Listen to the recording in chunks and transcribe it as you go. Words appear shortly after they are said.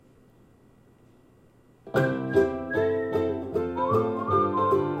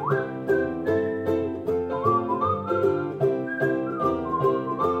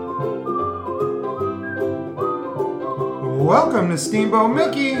Welcome to Steamboat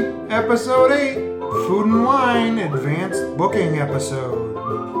Mickey, Episode 8, Food and Wine Advanced Booking Episode.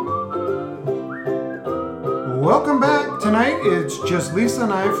 Welcome back. Tonight it's just Lisa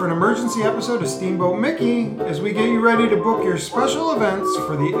and I for an emergency episode of Steamboat Mickey as we get you ready to book your special events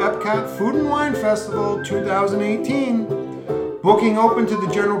for the Epcot Food and Wine Festival 2018. Booking open to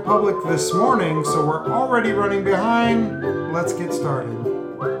the general public this morning, so we're already running behind. Let's get started.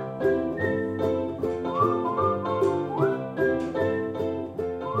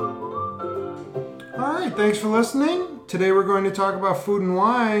 Thanks for listening. Today we're going to talk about food and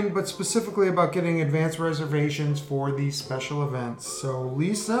wine, but specifically about getting advance reservations for these special events. So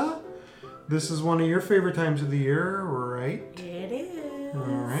Lisa, this is one of your favorite times of the year, right? It is. All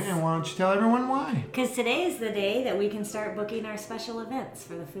right, and why don't you tell everyone why? Because today is the day that we can start booking our special events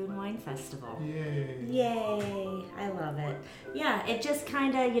for the Food and Wine Festival. Yay. Yay. I love it. Yeah, it just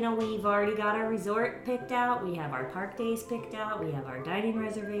kind of, we've already got our resort picked out. We have our park days picked out. We have our dining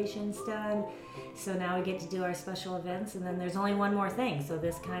reservations done. So now we get to do our special events, and then there's only one more thing. So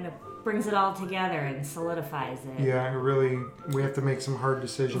this kind of brings it all together and solidifies it. Yeah, we have to make some hard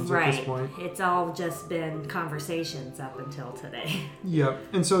decisions at this point. It's all just been conversations up until today. Yep.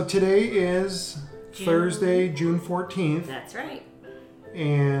 And so today is Thursday, June 14th. That's right.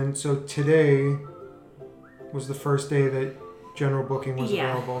 And so today was the first day that general booking was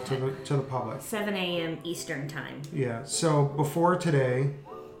available to the public. 7 a.m. Eastern time. Yeah. So before today,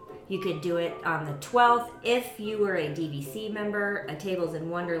 you could do it on the 12th if you were a DVC member, a Tables in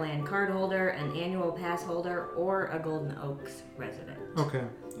Wonderland card holder, an annual pass holder, or a Golden Oaks resident. Okay.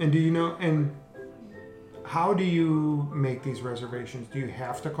 And how do you make these reservations? Do you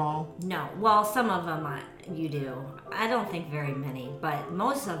have to call? No. Well, some of them you do. I don't think very many, but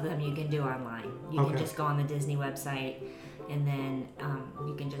most of them you can do online. You can just go on the Disney website, and then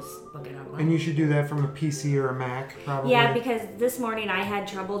you can just book it online. And you should do that from a PC or a Mac, probably. Yeah, because this morning I had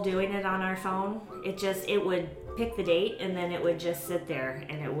trouble doing it on our phone. It would pick the date, and then it would just sit there,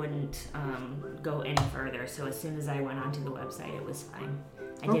 and it wouldn't go any further. So as soon as I went onto the website, it was fine.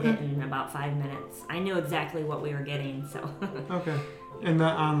 I did it in about 5 minutes. I knew exactly what we were getting, so. Okay. And the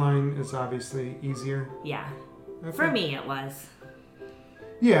online is obviously easier? Yeah. Okay. For me, it was.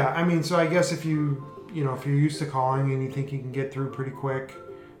 Yeah, I mean, so I guess if you're used to calling and you think you can get through pretty quick,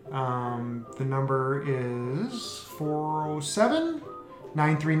 the number is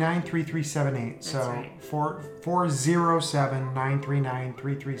 407-939-3378. So right.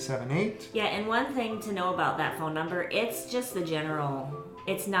 407-939-3378. Yeah, and one thing to know about that phone number, it's just the general.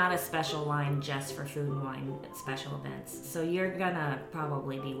 It's not a special line just for food and wine special events. So you're going to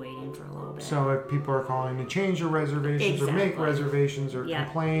probably be waiting for a little bit. So if people are calling to change their reservations or make reservations or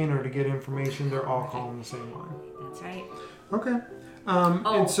complain or to get information, they're all calling the same line. That's right. Okay.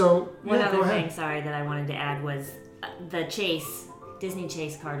 And so, one other thing, that I wanted to add was the Disney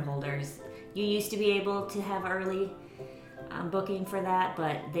Chase card holders. You used to be able to have early booking for that,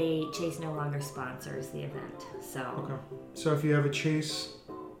 but Chase no longer sponsors the event. Okay. So if you have a Chase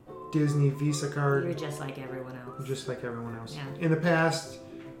Disney Visa card, you're just like everyone else. Yeah. In the past,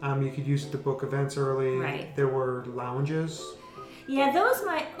 you could use it to book events early. Right. There were lounges. Yeah, those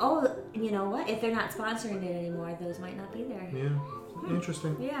might. Oh, you know what? If they're not sponsoring it anymore, those might not be there. Yeah.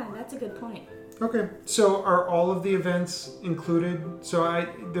 Interesting. Yeah, that's a good point. Okay. So are all of the events included? So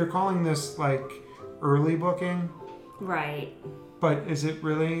they're calling this like early booking. Right. But is it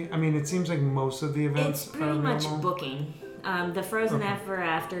really? I mean, it seems like most of the events are pretty much booking. The Frozen Ever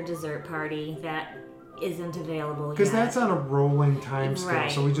After dessert party, that isn't available yet. Because that's on a rolling time scale,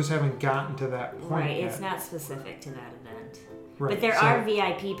 so we just haven't gotten to that point yet. It's not specific to that event. Right. But there are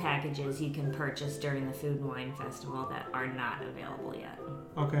VIP packages you can purchase during the Food and Wine Festival that are not available yet.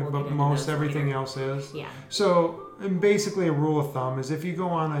 Okay, but most everything later. else is? Yeah. So basically a rule of thumb is if you go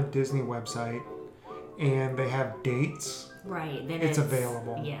on a Disney website and they have dates, right, then it's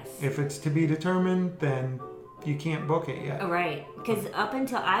available. Yes. If it's to be determined, then you can't book it yet. Right, because up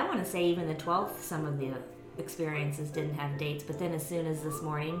until, I want to say even the 12th, some of the experiences didn't have dates, but then as soon as this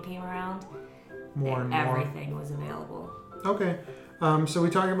morning came around, everything was available. Okay. So we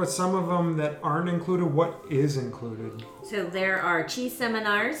talked about some of them that aren't included. What is included? So there are cheese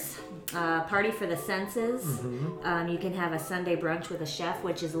seminars, party for the senses. Mm-hmm. You can have a Sunday brunch with a chef,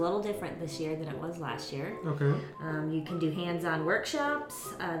 which is a little different this year than it was last year. Okay. You can do hands-on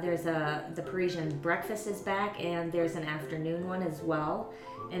workshops. There's the Parisian breakfast is back, and there's an afternoon one as well.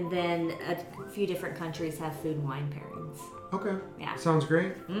 And then a few different countries have food and wine pairings. Okay. Yeah. Sounds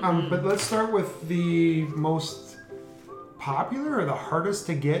great. But let's start with the most popular or the hardest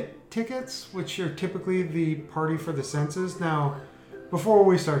to get tickets, which are typically the party for the senses. Now, before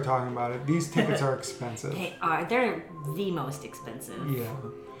we start talking about it, these tickets are expensive. They are. They're the most expensive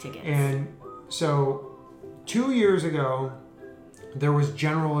tickets. And so 2 years ago, there was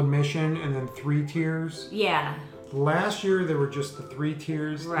general admission and then 3 tiers. Yeah. Last year, there were just the 3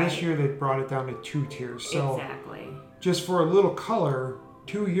 tiers. Right. This year, they brought it down to 2 tiers. So exactly. just for a little color,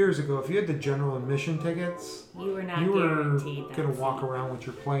 2 years ago, if you had the general admission tickets, you were not you were guaranteed that going to walk seat. around with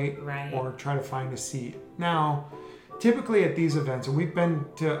your plate Right. or try to find a seat. Now, typically at these events, and we've been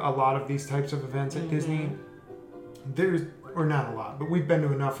to a lot of these types of events at Disney, or not a lot, but we've been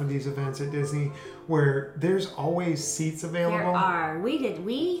to enough of these events at Disney where there's always seats available. There are.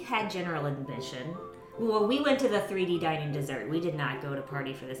 We had general admission. Well, we went to the 3D dining dessert. We did not go to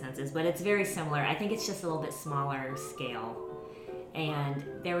Party for the Senses, but it's very similar. I think it's just a little bit smaller scale. And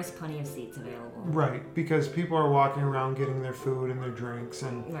there was plenty of seats available. Right, because people are walking around getting their food and their drinks.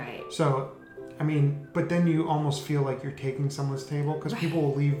 And right. So, I mean, but then you almost feel like you're taking someone's table because people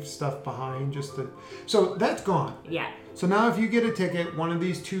will leave stuff behind just to... So that's gone. Yeah. So now if you get a ticket, one of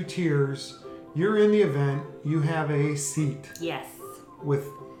these 2 tiers, you're in the event, you have a seat. Yes. With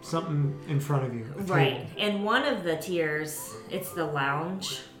something in front of you. Right. And one of the tiers, it's the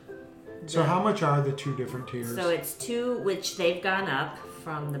lounge. So how much are the 2 different tiers? So it's 2, which they've gone up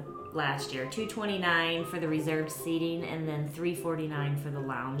from the last year. $229 for the reserved seating, and then $349 for the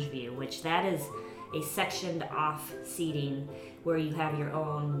lounge view, which that is a sectioned off seating where you have your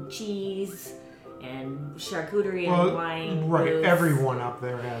own cheese and charcuterie and wine. Right. booths. Everyone up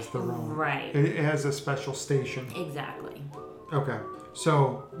there has their own. Right. It has a special station. Exactly. Okay.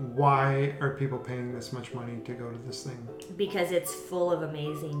 So why are people paying this much money to go to this thing? Because it's full of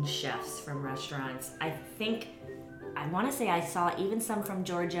amazing chefs from restaurants. I want to say I saw even some from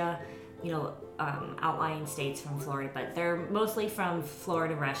Georgia, outlying states from Florida, but they're mostly from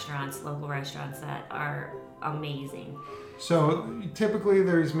Florida restaurants, local restaurants that are amazing. So typically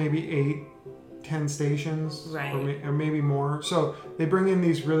there's maybe 8, 10 stations, right, or maybe more. So they bring in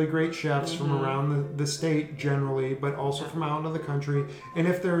these really great chefs from around the state generally, but also from out of the country. And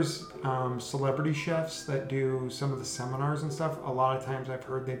if there's celebrity chefs that do some of the seminars and stuff, a lot of times I've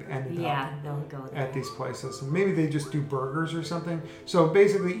heard they've ended up they'll go there. at these places. And maybe they just do burgers or something. So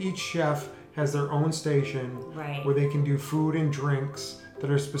basically each chef has their own station where they can do food and drinks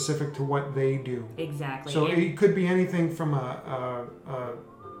that are specific to what they do. Exactly. So it could be anything from a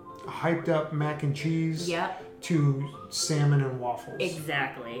hyped up mac and cheese to salmon and waffles.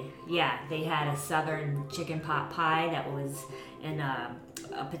 Exactly. Yeah, they had a southern chicken pot pie that was in a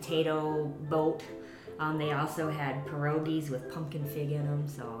potato boat. They also had pierogies with pumpkin fig in them,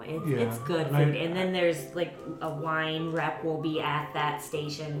 so it's good food. And then there's like a wine rep will be at that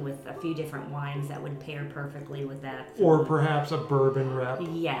station with a few different wines that would pair perfectly with that food. Or perhaps a bourbon rep.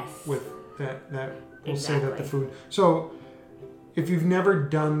 Yes. With that will say that the food. So if you've never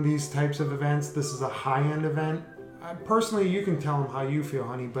done these types of events, this is a high-end event. Personally, you can tell them how you feel,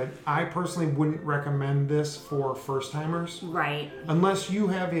 honey, but I personally wouldn't recommend this for first-timers. Right. Unless you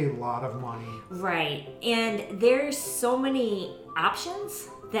have a lot of money. Right. And there's so many options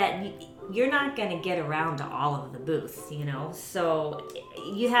that you're not going to get around to all of the booths, So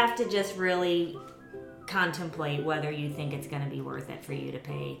you have to just really contemplate whether you think it's going to be worth it for you to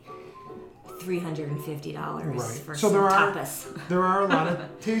pay $350 for some tapas. There are a lot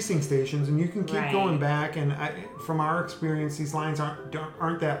of tasting stations, and you can keep going back. And from our experience, these lines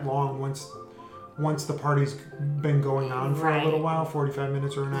aren't that long once the party's been going on for a little while, 45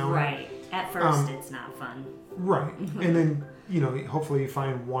 minutes or an hour. Right. At first, it's not fun. Right. And then, hopefully you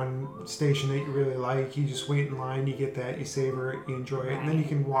find one station that you really like. You just wait in line, you get that, you savor it, you enjoy it, and then you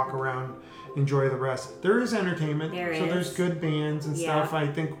can walk around, enjoy the rest. There is entertainment. There's good bands and stuff. I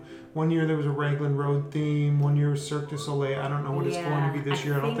think one year there was a Raglan Road theme. One year was Cirque du Soleil. I don't know what it's going to be this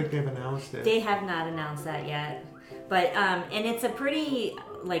year. I don't think they've announced it. They have not announced that yet. But, and it's a pretty,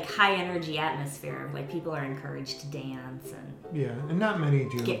 high energy atmosphere. People are encouraged to dance and... Yeah, and not many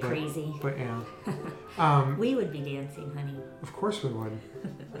do. Get crazy. But, we would be dancing, honey. Of course we would.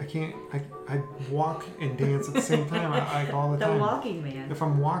 I walk and dance at the same time, all the time. The walking man. If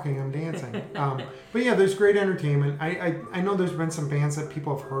I'm walking, I'm dancing. But yeah, there's great entertainment. I know there's been some bands that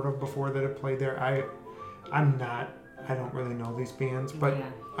people have heard of before that have played there. I don't really know these bands, but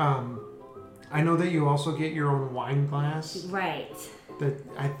I know that you also get your own wine glass. Right. That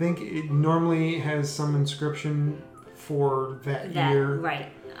I think it normally has some inscription for that year.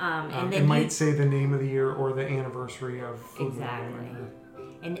 Right. And then it might say the name of the year or the anniversary of food. Exactly.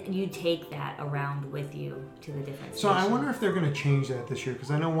 And you take that around with you to the different stations. So I wonder if they're going to change that this year, because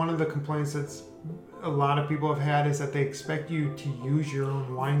I know one of the complaints that's a lot of people have had is that they expect you to use your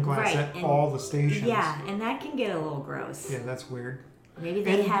own wine glass at all the stations. Yeah, and that can get a little gross. Yeah, that's weird. Maybe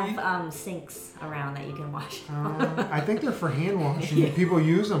they have sinks around that you can wash. I think they're for hand washing. People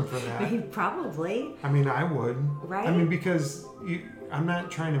use them for that. Probably. I mean, I would. Right? I mean, because I'm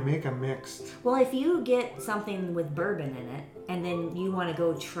not trying to make a mixed. Well, if you get something with bourbon in it, and then you want to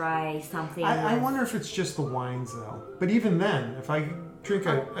go try something I wonder if it's just the wines, though. But even then, if I drink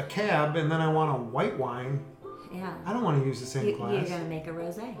a cab and then I want a white wine, I don't want to use the same glass. You're going to make a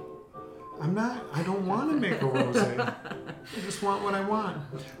rosé. I don't want to make a rosé. I just want what I want.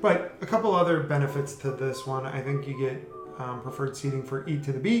 But a couple other benefits to this one. I think you get preferred seating for Eat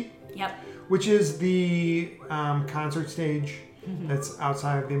to the Beat. Yep. Which is the concert stage that's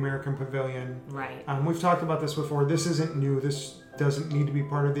outside of the American Pavilion. Right. We've talked about this before. This isn't new. This doesn't need to be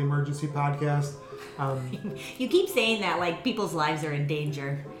part of the emergency podcast. You keep saying that like people's lives are in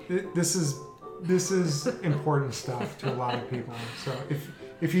danger. This is important stuff to a lot of people. So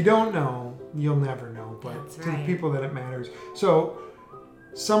if you don't know, you'll never know. But That's to right. the people that it matters. So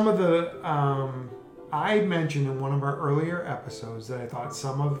some of the I mentioned in one of our earlier episodes that I thought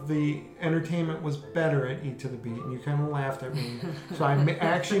some of the entertainment was better at Eat to the Beat, and you kind of laughed at me. So I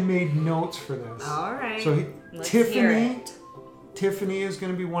actually made notes for this. All right. So Let's hear it. Tiffany is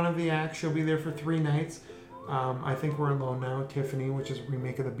going to be one of the acts. She'll be there for 3 nights. I think We're Alone Now, Tiffany, which is a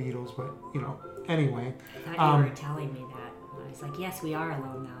remake of the Beatles, but anyway. I thought you were telling me that. I was like, yes, we are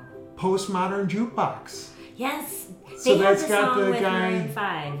alone now. Postmodern Jukebox. Yes. So they have that's the got song the with guy. Maroon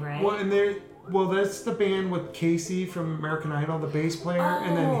 5, right? Well, that's the band with Casey from American Idol, the bass player,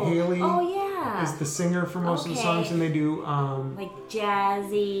 and then Haley is the singer for most of the songs, and they do like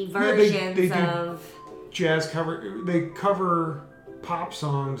jazzy versions they do of jazz cover. They cover pop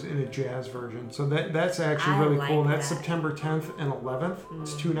songs in a jazz version, so that's actually really cool. That's September 10th and 11th.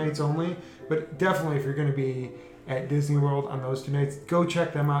 It's 2 nights only, but definitely if you're going to be at Disney World on those 2 nights, go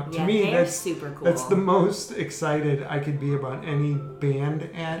check them out. To me, that's super cool. That's the most excited I could be about any band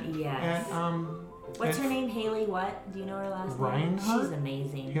at. What's her name? Haley what? Do you know her last name? Reinhardt? She's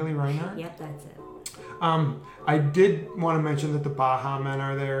amazing. Haley Reinhardt? Yep, that's it. I did want to mention that the Baha Men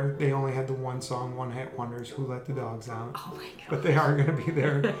are there. They only had the one song, One Hit Wonders, Who Let the Dogs Out. Oh my god. But they are going to be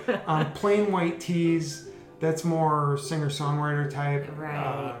there. Plain White Tees, that's more singer-songwriter type.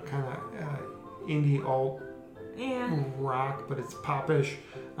 Right. Kind of indie alt rock, but it's popish.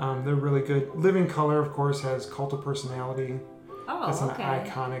 They're really good. Living Color, of course, has Cult of Personality. Oh, That's an okay.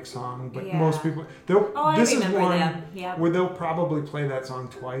 iconic song, but most people this is one where they'll probably play that song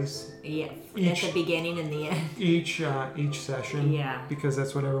twice. Yeah, at the beginning and the end. Each session. Yeah. Because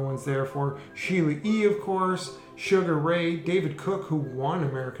that's what everyone's there for. Sheila E., of course, Sugar Ray, David Cook, who won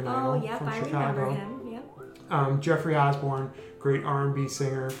American Idol from I Chicago. remember him. Yep. Jeffrey Osborne, great R&B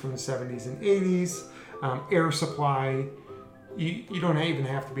singer from the 70s and 80s. Air Supply. You don't even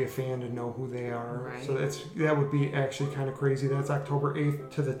have to be a fan to know who they are. Right. So that would be actually kind of crazy. That's October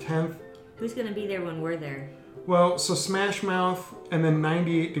 8th to the 10th. Who's going to be there when we're there? Well, so Smash Mouth and then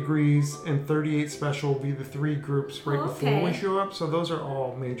 98 Degrees and 38 Special will be the 3 groups before we show up. So those are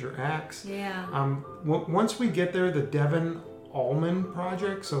all major acts. Yeah. Once we get there, the Devin Allman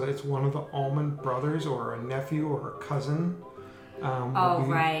Project, so it's one of the Allman brothers or a nephew or a cousin.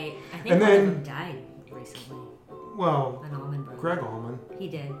 Right. I think one of them died recently. Well, an Allman brother. Greg Allman. He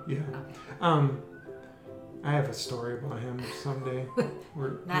did? Yeah. Okay. I have a story about him someday.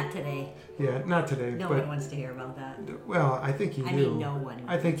 Not today. Yeah, not today. No one wants to hear about that. Well, I think you do. I mean, no one.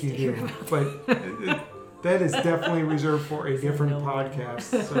 I think you do. But that is definitely reserved for a different podcast.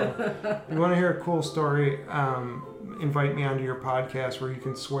 So if you want to hear a cool story, invite me onto your podcast where you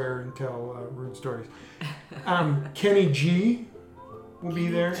can swear and tell rude stories. Kenny G will be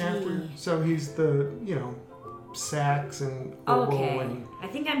there after. So he's the, sax and oboe and... I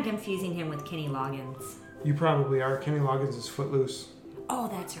think I'm confusing him with Kenny Loggins. You probably are. Kenny Loggins is Footloose. Oh,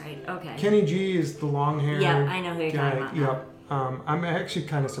 that's right. Okay. Kenny G is the long hair. Yeah, I know who you're talking about. Yep. I'm actually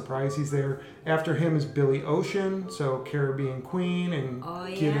kind of surprised he's there. After him is Billy Ocean, so Caribbean Queen and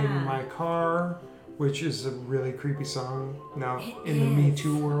Get In My Car, which is a really creepy song now in the Me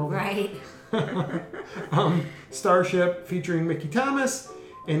Too world. Right. Starship featuring Mickey Thomas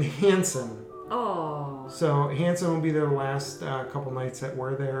and Hanson. Oh. So Hanson will be there the last couple nights that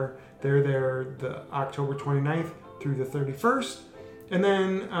we're there. They're there the October 29th through the 31st. And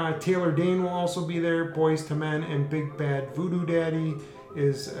then Taylor Dane will also be there. Boys to Men and Big Bad Voodoo Daddy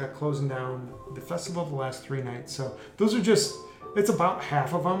is closing down the festival the last 3 nights. So those are it's about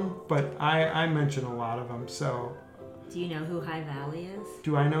half of them, but I mention a lot of them. So do you know who High Valley is?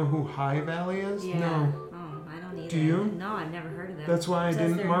 Do I know who High Valley is? Yeah. No. Oh, I don't don't either. Do you? No, I've never heard of them. That's why I Says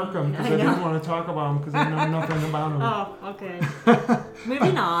didn't their mark them, name. because I didn't want to talk about them, because I know nothing about them. Oh, okay.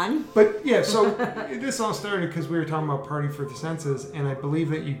 Moving on. But yeah, so this all started because we were talking about Party for the Senses, and I believe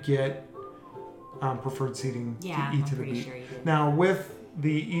that you get preferred seating Yeah, to Eat I'm to the pretty Beat. sure you do. Now, with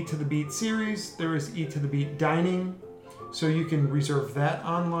the Eat to the Beat series, there is Eat to the Beat Dining, so you can reserve that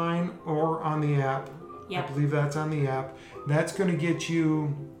online or on the app. Yep. I believe that's on the app. That's going to get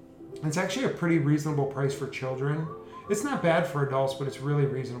you, it's actually a pretty reasonable price for children. It's not bad for adults, but it's really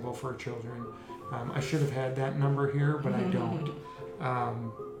reasonable for children. I should have had that number here, but I don't.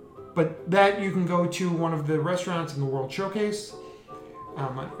 But that you can go to one of the restaurants in the World Showcase.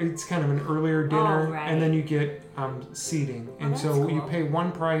 It's kind of an earlier dinner, right. and then you get seating. And that's so you cool. pay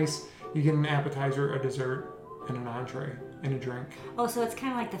one price, you get an appetizer, a dessert, and an entree, and a drink. Oh, so it's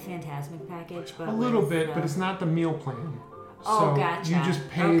kind of like the Fantasmic package, but A little with, bit, but it's not the meal plan. Oh, So gotcha. you just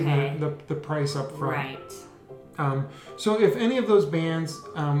pay Okay. the price up front. Right. So if any of those bands,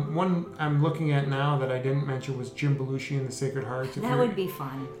 one I'm looking at now that I didn't mention was Jim Belushi and the Sacred Hearts. That would be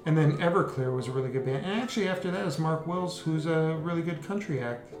fun. And then Everclear was a really good band. And actually after that is Mark Wills, who's a really good country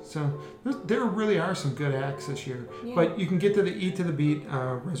act. So there really are some good acts this year. Yeah. But you can get to the Eat to the Beat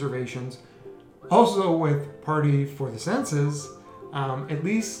reservations. Also with Party for the Senses, at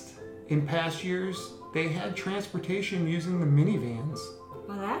least in past years, they had transportation using the minivans.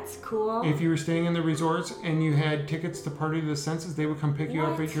 Well, that's cool. If you were staying in the resorts and you had tickets to Party of the Senses, they would come pick you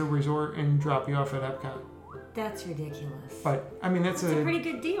up What? at your resort and drop you off at Epcot. That's ridiculous. But I mean, that's a pretty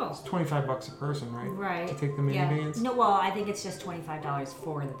good deal. it's $25 a person, right? Right. To take the Yeah. minivans. No, well, I think it's just $25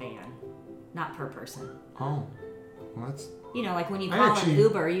 for the van, not per person. Oh, well, that's. You know, like when you I call actually- an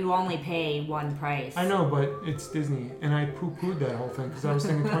Uber, you only pay one price. I know, but it's Disney, and I poo-pooed that whole thing because I was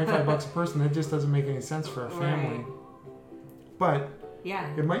thinking $25 a person. That just doesn't make any sense for a family. Right. But Yeah.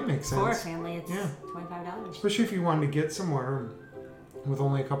 it might make sense. For a family, it's Yeah. $25. Especially if you wanted to get somewhere with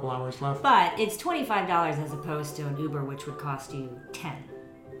only a couple hours left. But it's $25 as opposed to an Uber, which would cost you 10.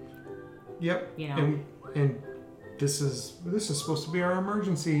 Yep. You know. And this is supposed to be our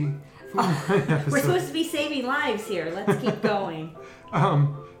emergency food episode. We're supposed to be saving lives here. Let's keep going.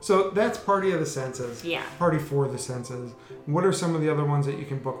 So that's Party of the Senses. Yeah. Party for the Senses. What are some of the other ones that you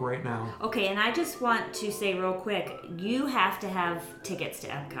can book right now? Okay, and I just want to say real quick, you have to have tickets to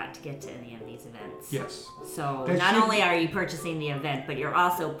Epcot to get to any of these events. Yes. So That not should- only are you purchasing the event, but you're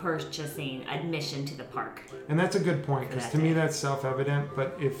also purchasing admission to the park. And that's a good point, because that to me day. that's self-evident,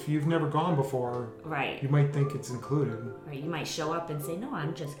 but if you've never gone before, Right. you might think it's included. Right. You might show up and say, "No,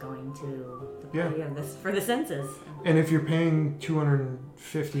 I'm just going to the Yeah. party of this for the census." And if you're paying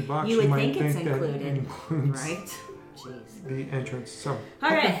 $250, You would might think it's that included, includes Right. Jeez. the entrance. So All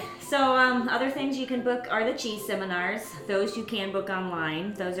right. So other things you can book are the cheese seminars. Those you can book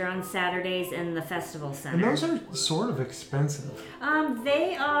online. Those are on Saturdays in the festival center. And those are sort of expensive.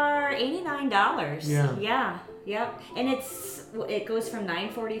 They are $89. Yeah. Yeah. Yep. And it goes from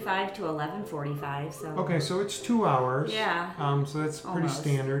 9:45 to 11:45. So. Okay, so it's 2 hours. Yeah. So that's pretty Almost.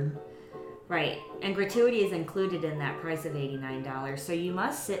 standard. Right. And gratuity is included in that price of $89. So you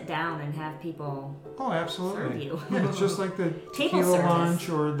must sit down and have people. Oh, absolutely. Serve you. Yeah, it's just like the Table tequila service. lunch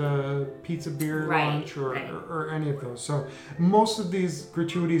or the pizza beer Right, lunch or, right. or any of those. So most of these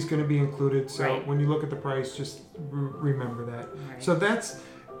gratuities going to be included. So Right. when you look at the price, just remember that. Right. So that's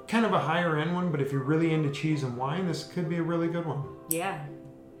kind of a higher end one, but if you're really into cheese and wine, this could be a really good one. Yeah.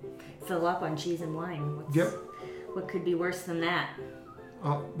 Fill up on cheese and wine. Yep. What could be worse than that?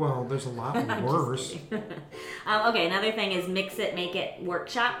 Well, there's a lot I'm just worse. kidding. Okay, another thing is Mix It, Make It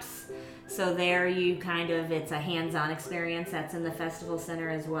workshops. So there you it's a hands-on experience. That's in the festival center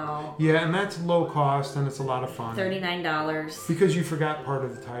as well. Yeah, and that's low cost and it's a lot of fun. $39. Because you forgot part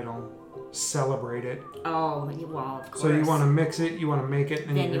of the title. Celebrate it. Oh, well, of course. So you want to mix it, you want to make it,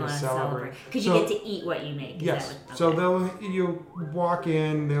 and Then you're you going want to to celebrate. because So- you get to eat what you make. Is Yes. that what- So okay. you'll walk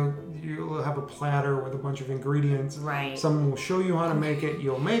in, you'll have a platter with a bunch of ingredients. Right. Someone will show you how to make it,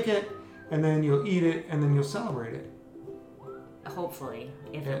 you'll make it, and then you'll eat it, and then you'll celebrate it. Hopefully,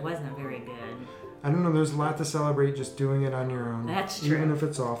 if Yeah. it wasn't very good. I don't know, there's a lot to celebrate just doing it on your own. That's Even true. if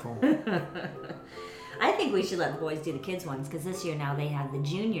it's awful. I think we should let the boys do the kids ones because this year now they have the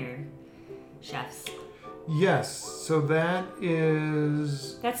junior chefs. Yes, so that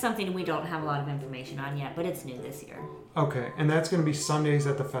is... That's something we don't have a lot of information on yet, but it's new this year. Okay, and that's going to be Sundays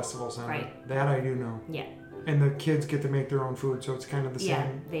at the festival center. Right. That I do know. Yeah. And the kids get to make their own food, so it's kind of the Yeah,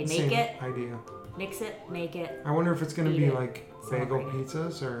 same, they same make it. idea. Mix it, make it. I wonder if it's going to Eat be it, like bagel celebrate it.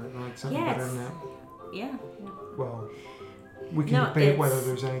 pizzas or like something Yeah, better than that. Yeah. Well, we can No, debate it's- whether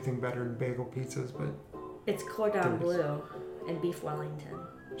there's anything better than bagel pizzas, but It's cordon There it is. bleu and beef Wellington.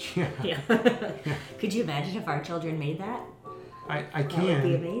 Yeah. Yeah. Could you imagine if our children made that? I can. That would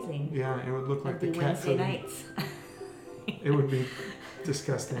be amazing. Yeah, it would look like That'd the be cat Wednesday food. nights. It would be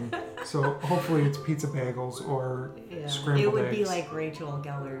disgusting. So hopefully it's pizza bagels or scrambled It would eggs. be like Rachel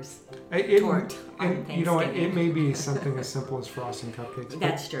Geller's It- tort on and you know what? It Thanksgiving. may be something as simple as frosting cupcakes. but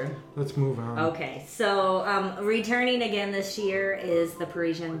That's true. Let's move on. Okay, so returning again this year is the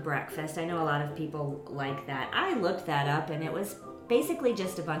Parisian breakfast. I know a lot of people like that. I looked that up, and it was basically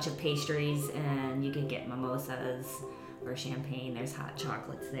just a bunch of pastries, and you could get mimosas or champagne. There's hot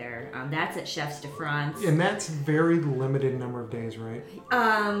chocolates there. That's at Chefs de France. And that's very limited number of days, right?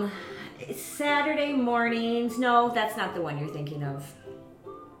 Saturday mornings. No, that's not the one you're thinking of.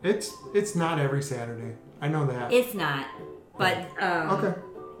 It's not every Saturday. I know that. It's not, but Okay.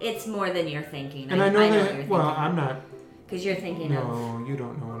 it's more than you're thinking. And I know what that. you're Well, thinking. I'm not. Because you're thinking of. No, you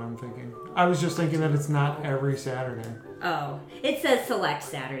don't know what I'm thinking. I was just thinking that it's not every Saturday. Oh, it says select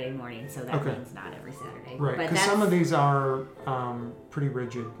Saturday morning, so that Okay. means not every Saturday. Right, But because some of these are pretty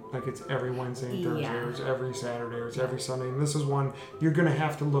rigid. Like it's every Wednesday and Thursday, Yeah. or it's every Saturday, or it's every Sunday. And this is one you're going to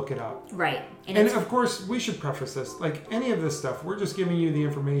have to look it up. right, and And it's of course, we should preface this. Like any of this stuff, we're just giving you the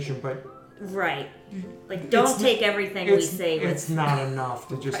information, but right. Like, don't it's- take everything we say with it's not enough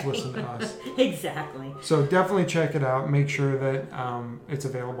to just Right. listen to us. exactly. So definitely check it out. Make sure that it's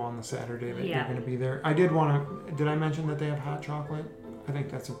available on the Saturday that Yeah. you're going to be there. I did want to. Did I mention that they have hot chocolate? I think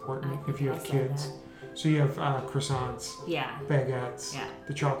that's important I if think you I have saw kids. that. So you have croissants, Yeah, baguettes, Yeah.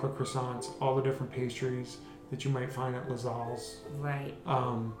 the chocolate croissants, all the different pastries that you might find at Lazal's. right.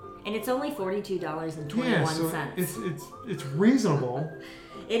 Um, And it's only $42.21. yeah, so it's reasonable.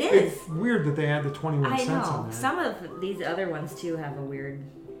 It is. It's weird that they add the 21 I cents know. on there. Some of these other ones too have a weird.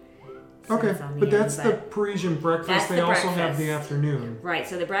 Okay, sense on the but end, that's the Parisian breakfast. That's They the also have the breakfast. afternoon. Right,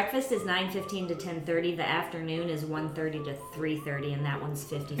 so the breakfast is 9:15 to 10:30. The afternoon is 1:30 to 3:30, and that one's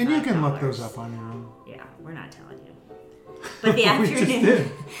 $55. And you can look those up on your own. Yeah, we're not telling you. But the We just afternoon,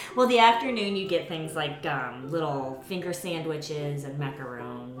 did. well, the afternoon you get things like little finger sandwiches and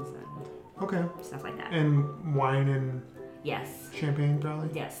macarons and Okay. stuff like that. And wine and Yes, champagne, probably?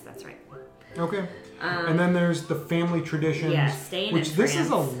 yes, that's right. Okay. And then there's the family traditions. yeah, staying which in this is a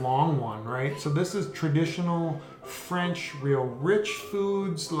France. long one, right? So this is traditional French, real rich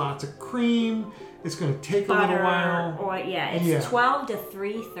foods, lots of cream. It's going to take a little while. Or, yeah, it's Yeah. 12 to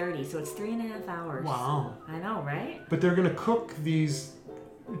 3:30, so it's 3.5 hours. Wow. I know, right? But they're going to cook these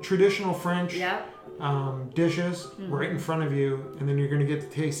traditional French Yep. dishes Mm-hmm. right in front of you, and then you're going to get to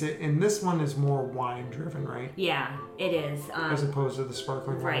taste it. And this one is more wine driven, right? Yeah, it is. As opposed to the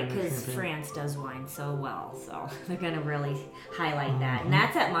sparkling wine. Right, and because champagne. France does wine so well, so they're going to really highlight that. And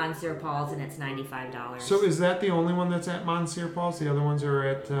that's at Monsieur Paul's, and it's $95. So is that the only one that's at Monsieur Paul's? The other ones are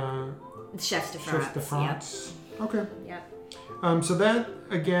at Chefs de France. Chefs de France? Okay. Yep. So that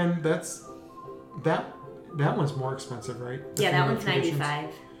again, that one's more expensive, right? The Yeah, that family one's traditions. $95.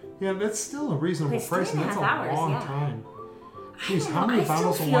 Yeah, that's still a reasonable It's price, and that's a 3.5 hours, long yeah. time. I Jeez, don't how know, many I still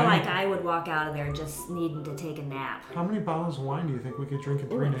bottles of feel wine? like I would walk out of there just needing to take a nap. How many bottles of wine do you think we could drink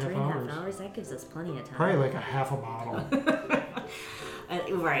in Ooh, 3.5 3.5 hours? hours? That gives us plenty of time. Probably like a half a bottle.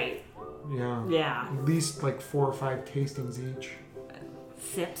 Right. Yeah. Yeah. At least like 4 or 5 tastings each.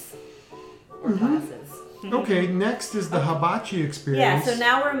 Sips or glasses. Okay, next is the hibachi Yeah, experience. so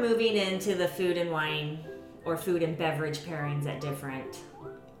now we're moving into the food and wine or food and beverage pairings at different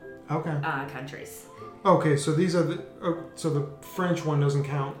Okay. countries. Okay, so these are the so the French one doesn't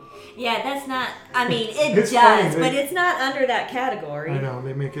count. Yeah, that's not. I mean, it It's does, funny, but it's not under that category. I know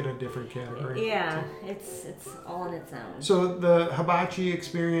they make it a different category. Yeah, it's all on its own. So the hibachi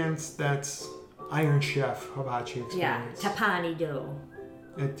experience, that's Iron Chef hibachi Yeah, experience. tapani dough.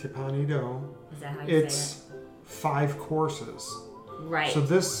 At Tipani Do. Is that how you say It's 5 courses. it? Right. So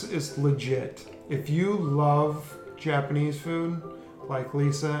this is legit. If you love Japanese food, like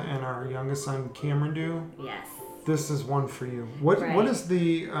Lisa and our youngest son Cameron do, Yes. this is one for you. What Right. What is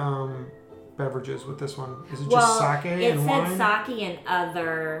the beverages with this one? Is it just Well, sake it and said wine? sake and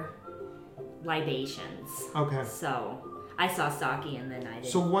other libations. Okay. So I saw sake and then I didn't.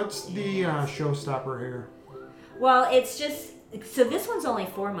 So what's the showstopper here? Well, it's just so this one's only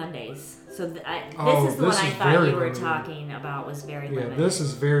 4 Mondays. So this Oh, is the one this I is thought very you were limited. talking about was very Yeah, limited. this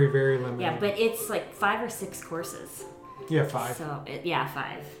is very, very limited. Yeah, but it's like 5 or 6 courses. Yeah, 5. So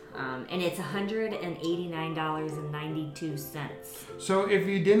 5, and it's $189.92. So if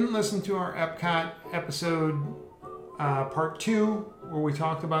you didn't listen to our Epcot episode part 2, where we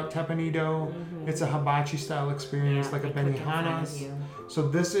talked about tepanido, it's a hibachi style experience, Yeah, like a they cook in front of Benihana's. you. So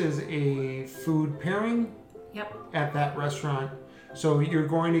this is a food pairing Yep. at that restaurant. So you're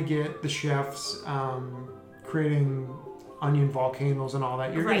going to get the chefs creating onion volcanoes and all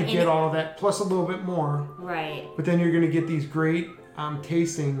that. You're Right, going to and get all of that plus a little bit more. Right. But then you're going to get these great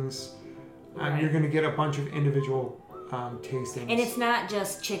tastings. Right. You're going to get a bunch of individual tastings. And it's not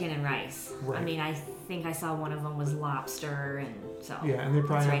just chicken and rice. Right. I mean, I think I saw one of them was lobster, and so. Yeah, and they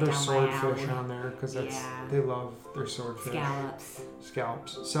probably have that's their right down my swordfish alley. on there because Yeah. they love their swordfish.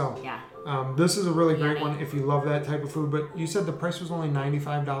 Scallops. So Yeah. this is a really great Yummy. one if you love that type of food. But you said the price was only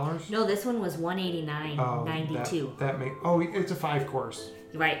 $95. No, this one was $189.92. That it's a 5-course.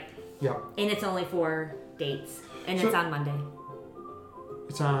 Right. Yep. And it's only 4 dates, and So- it's on Monday.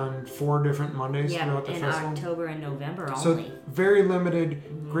 It's on 4 different Mondays Yeah, throughout the in festival. October and November So only. very limited,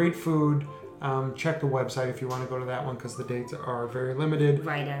 great food. Check the website if you want to go to that one because the dates are very limited.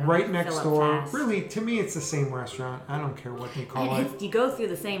 Right. Right next Philip door. Fast. Really, to me, it's the same restaurant. I don't care what they call it. You go through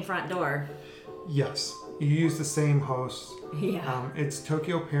the same front door. Yes, you use the same host. Yeah. It's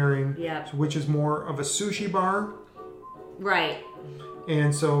Tokyo Pairing, Yep. which is more of a sushi bar. Right.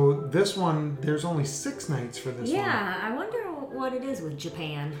 And so this one, there's only 6 nights for this one. Yeah, I wonder what it is with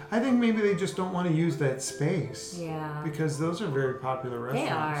Japan. I think maybe they just don't want to use that space. Yeah. Because those are very popular restaurants.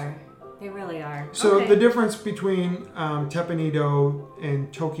 They are. They really are. So Okay. the difference between Teppanydo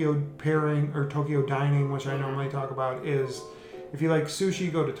and Tokyo Pairing or Tokyo Dining, which I normally talk about, is if you like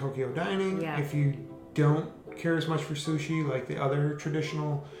sushi, go to Tokyo Dining. Yeah. If you don't care as much for sushi, like the other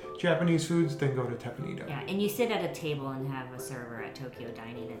traditional Japanese foods, then go to Teppanydo. Yeah, and you sit at a table and have a server at Tokyo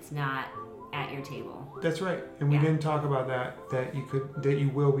Dining. It's not at your table. That's right, and we Yeah. didn't talk about that you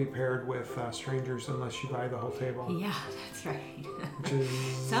will be paired with strangers unless you buy the whole table. Yeah, that's right. Which is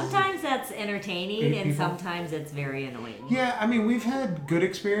Sometimes that's entertaining, 8 and people? sometimes it's very annoying. Yeah, I mean, we've had good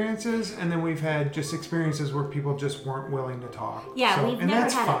experiences, and then we've had just experiences where people just weren't willing to talk. Yeah, So- we've and never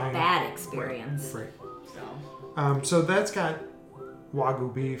that's had fine. a bad experience. Right. So, So that's got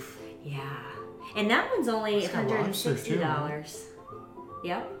Wagyu beef. yeah. And that one's only It's got lobster, $160.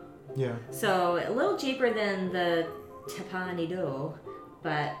 Yep. Yeah. So a little cheaper than the Teppanydo,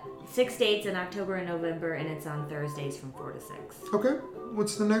 but 6 dates in October and November, and it's on Thursdays from 4 to 6. Okay.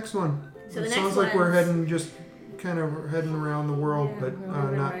 What's the next one? So it the sounds next like we're one's- heading around the world, Yeah, but we're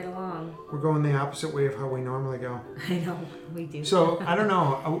moving not. right along. We're going the opposite way of how we normally go. I know we do. So I don't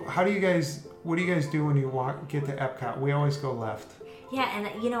know. What do you guys do when you get to Epcot? We always go left. Yeah,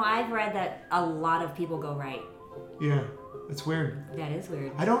 and I've read that a lot of people go right. Yeah, it's weird. That is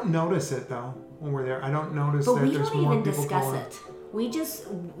weird. I don't notice it though when we're there. I don't notice But that we there's don't more even people discuss going. it. We just,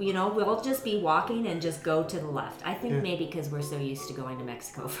 we'll just be walking and just go to the left. I think Yeah. maybe because we're so used to going to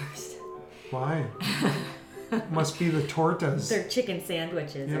Mexico first. Why? Must be the tortas. Their chicken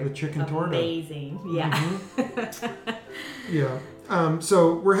sandwiches Yeah, are the chicken torta. amazing. Yeah. Yeah.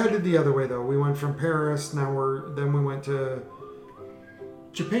 So we're headed the other way though. We went from Paris. Then we went to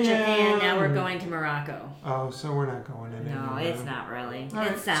Japan. Japan, now we're going to Morocco. Oh, so we're not going in No, anywhere. it's not really. All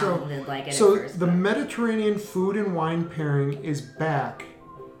right, It sounded like it So at first. the but- Mediterranean food and wine pairing is back,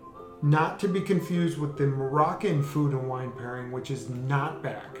 not to be confused with the Moroccan food and wine pairing, which is not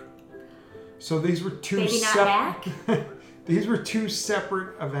back. So these were two Maybe not back? These were 2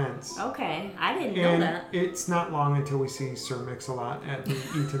 separate events. Okay, I didn't know And that. it's not long until we see Sir Mix-a-Lot at the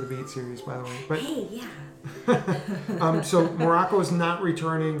Eat to the Beat series, by the way. But Hey, yeah. so Morocco is not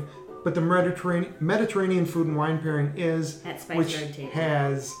returning, but the Mediterranean food and wine pairing is, At Spice which Road Table.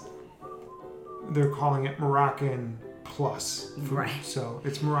 has, they're calling it Moroccan plus food. Right. So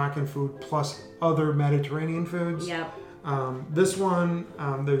it's Moroccan food plus other Mediterranean foods. Yep. This one,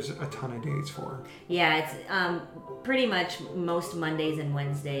 there's a ton of dates for. Yeah, it's pretty much most Mondays and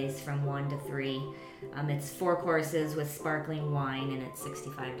Wednesdays from 1 to 3. It's 4 courses with sparkling wine, and it's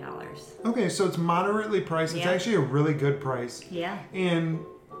 $65. Okay, so it's moderately priced. It's Yeah. actually a really good price. Yeah. And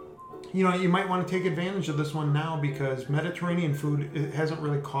you might want to take advantage of this one now because Mediterranean food it hasn't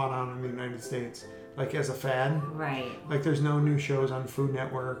really caught on in the United States, like as a fad. Right. Like there's no new shows on Food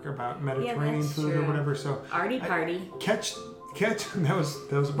Network about Mediterranean that's food or true. whatever. So Arty Party. catch that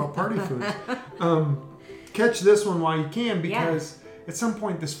was about party foods. Catch this one while you can because at some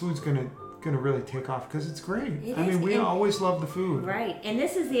point this food's gonna really take off because it's great. It I is, mean, we and- always love the food. Right. And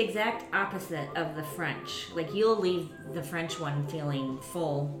this is the exact opposite of the French. Like you'll leave the French one feeling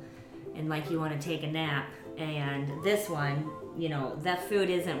full and like you want to take a nap. And this one, that food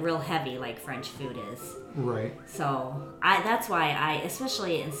isn't real heavy like French food is. Right. So that's why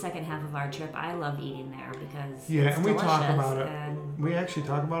especially in the second half of our trip, I love eating there because Yeah, it's and we talk delicious about it. and- We actually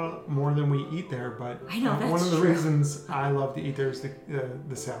talk about it more than we eat there, but I know, one that's of the true. reasons I love to eat there is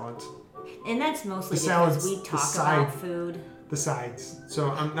the salads, And that's mostly The salads, because we the talk side. about food. the sides. So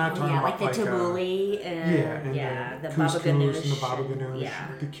I'm not talking Yeah, about like the tabbouleh and and the couscous baba ganoush. and the baba ganoush, Yeah.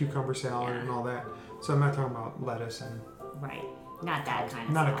 the cucumber salad Yeah. and all that. So I'm not talking about lettuce and Right. Not that kind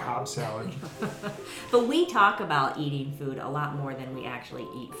of Not salad. a Cobb salad. But we talk about eating food a lot more than we actually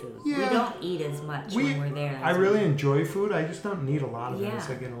eat food. Yeah. We don't eat as much when we're there. I really enjoy food. I just don't need a lot of it as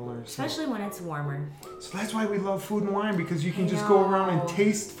I get older. So. Especially when it's warmer. So that's why we love Food and Wine, because you can just go around and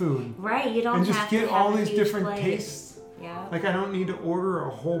taste food. Right. You don't and just have get to all have a these huge different plate. tastes. Yeah. Like I don't need to order a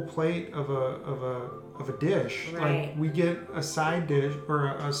whole plate of a dish. Right. Like we get a side dish or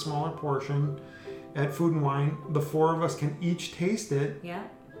a smaller portion at Food and Wine. The 4 of us can each taste it. Yeah.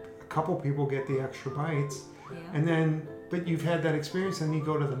 A couple people get the extra bites. Yeah. And then, but you've had that experience and you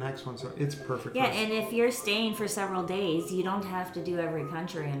go to the next one. So it's perfect. Yeah, and if you're staying for several days, you don't have to do every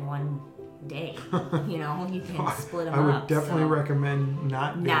country in one day. You know, you can split them up. I would definitely recommend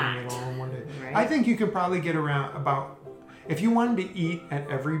not doing it all in one day. Right? I think you could probably get around about, if you wanted to eat at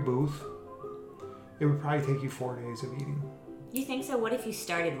every booth, it would probably take you 4 days of eating. You think so? What if you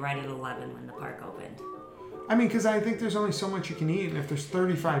started right at 11 when the park opened? I mean, because I think there's only so much you can eat, and if there's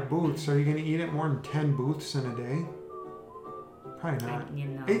 35 booths, are you going to eat at more than 10 booths in a day? Probably not.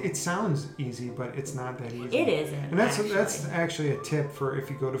 It sounds easy, but it's not that easy. It isn't. And that's actually a tip for if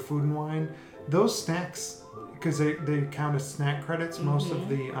you go to Food and Wine. Those snacks, because they count as snack credits, most of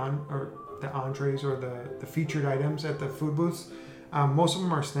the entrees or the featured items at the food booths, most of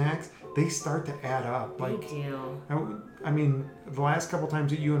them are snacks. They start to add up. They do. I mean, the last couple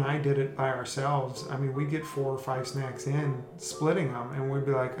times that you and I did it by ourselves, I mean, we'd get 4 or 5 snacks in, splitting them, and we'd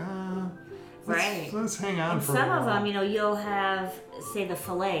be like, let's hang on and for a while. some of them, you know, you'll have, say, the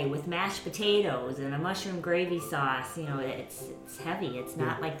filet with mashed potatoes and a mushroom gravy sauce. You know, it's heavy. It's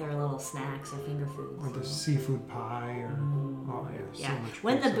not like they're little snacks or finger foods. Or the seafood pie, or so much.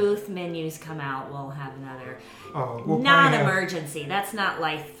 When the booth menus come out, we'll have another. We'll not emergency. That's not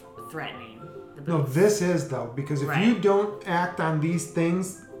life-threatening. No, this is though, because if you don't act on these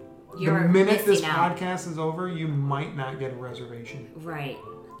things, the minute this podcast is over, you might not get a reservation. Right.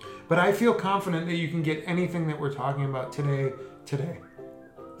 But I feel confident that you can get anything that we're talking about today.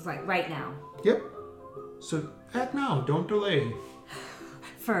 Right now. Yep. So act now. Don't delay.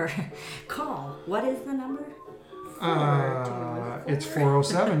 Call. What is the number? It's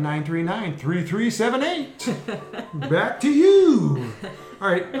 407-939-3378. Back to you.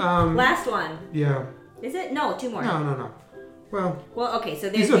 All right. Last one. Yeah. Is it? No, 2 more. No. Well, okay, so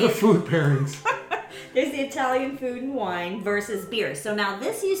these are the food pairings. There's the Italian Food and Wine versus beer. So now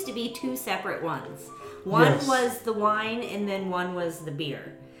this used to be 2 separate ones. One was the wine and then one was the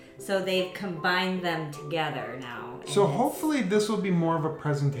beer. So they've combined them together now. So hopefully this will be more of a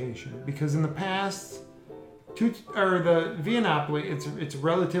presentation, because in the past, the Via Napoli, it's a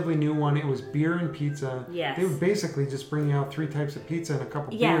relatively new one. It was beer and pizza. Yes. They would basically just bring you out 3 types of pizza and a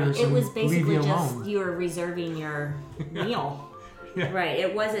couple beers it was and leave you alone. just you were reserving your meal. Yeah. Right.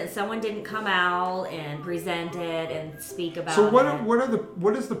 It wasn't. Someone didn't come out and present it and speak about it. So what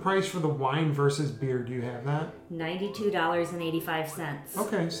is the price for the wine versus beer? Do you have that? $92.85.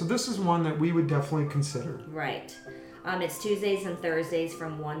 Okay, so this is one that we would definitely consider. Right. It's Tuesdays and Thursdays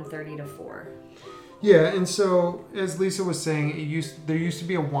from 1:30 to 4. Yeah, and so as Lisa was saying, there used to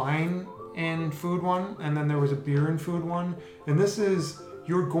be a wine and food one, and then there was a beer and food one. And this is,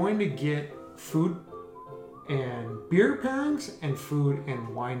 you're going to get food and beer pairings and food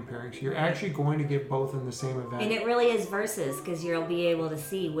and wine pairings. You're actually going to get both in the same event. And it really is versus, because you'll be able to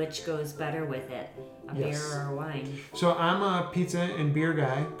see which goes better with it, a beer or a wine. So I'm a pizza and beer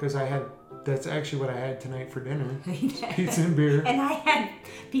guy, because that's actually what I had tonight for dinner. Pizza and beer. And I had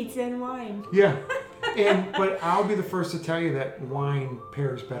pizza and wine. Yeah. But I'll be the first to tell you that wine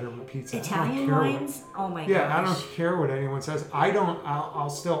pairs better with pizza. Italian wines? Oh my gosh. Yeah, I don't care what anyone says. I'll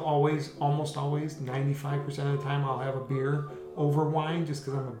still almost always, 95% of the time, I'll have a beer over wine just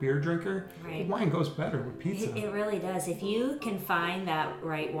because I'm a beer drinker. Right. Wine goes better with pizza. It really does. If you can find that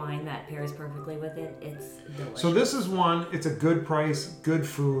right wine that pairs perfectly with it, it's delicious. So this is one, it's a good price, good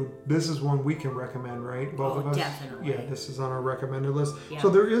food. This is one we can recommend, right? Both of us? Definitely. Yeah, this is on our recommended list. Yeah. So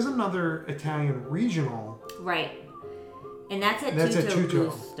there is another Italian regional. Right. And that's at Tutto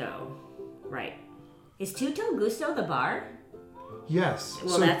Gusto. Right. Is Tutto Gusto the bar? Yes.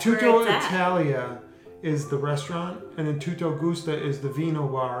 Well, so that's Tutto where it's Italia is the restaurant, and then Tutto Gusto is the vino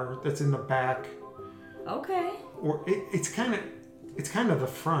bar that's in the back. Okay. Or it's kind of the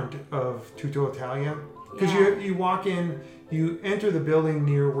front of Tutto Italia, because you walk in, you enter the building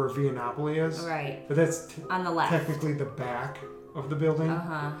near where Via Napoli is. Right. But that's on the left. Technically the back of the building.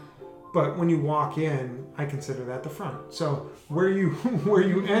 But when you walk in, I consider that the front. So where you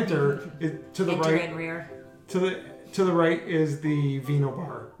enter, to the right. And rear. To the right is the Vino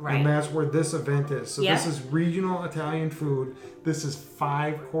Bar. Right. And that's where this event is. So this is regional Italian food. This is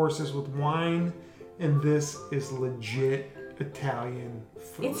 5 courses with wine and this is legit Italian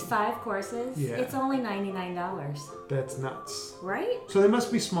food. It's 5 courses. Yeah. It's only $99. That's nuts. Right? So they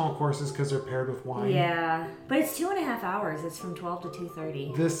must be small courses because they're paired with wine. Yeah. But it's 2.5 hours. It's from 12 to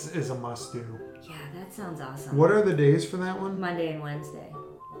 2:30. This is a must-do. Yeah, that sounds awesome. What are the days for that one? Monday and Wednesday.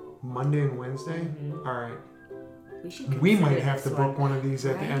 Monday and Wednesday? Mm-hmm. All right. We might consider have to this book one of these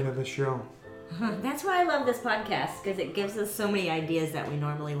at the Right? end of the show. That's why I love this podcast, because it gives us so many ideas that we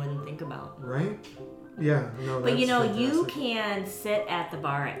normally wouldn't think about. Right? Yeah, no, But that's you fantastic. can sit at the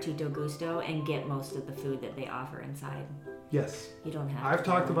bar at Tutto Gusto and get most of the food that they offer inside. Yes. You don't have I've to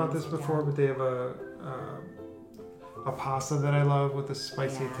talked go about and this sit before, down. but they have a pasta that I love with the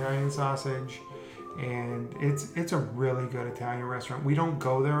spicy Yeah. Italian sausage, and it's a really good Italian restaurant. We don't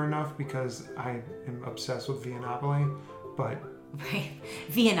go there enough because I am obsessed with Via Napoli, but Right.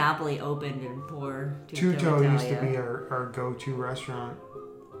 Via Napoli opened in poor Tutto used to Italia. be our go-to restaurant.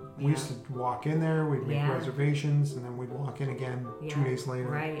 We Yeah. used to walk in there, we'd make Yeah. reservations, and then we'd walk in again 2 days later.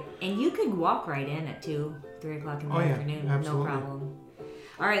 Right. And you could walk right in at 2, 3 o'clock in the Oh, yeah, afternoon. absolutely. No problem.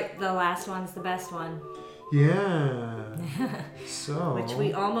 All right, the last one's the best one. Yeah. So. Which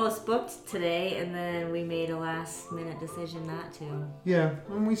we almost booked today, and then we made a last minute decision not to. Yeah,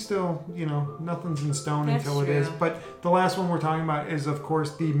 and we still, nothing's in stone That's until it is. true. But the last one we're talking about is, of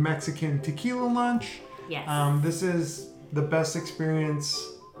course, the Mexican tequila lunch. Yes. This is the best experience.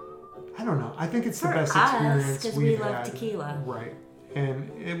 I don't know. I think it's For the best us, experience 'cause we've we love had. tequila. Right. And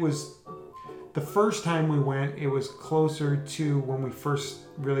it was the first time we went, it was closer to when we first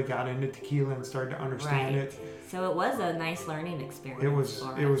really got into tequila and started to understand Right. it. So it was a nice learning experience. It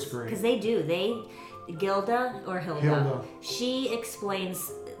was great. Because Gilda or Hilda, Hilda. she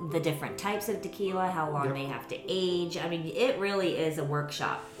explains the different types of tequila, how long Yep. they have to age. I mean, it really is a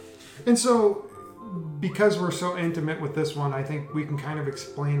workshop. And so, because we're so intimate with this one, I think we can kind of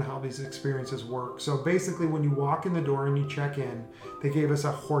explain how these experiences work. So basically, when you walk in the door and you check in, they gave us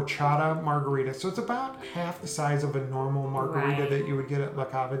a horchata margarita. So it's about half the size of a normal margarita Right. that you would get at La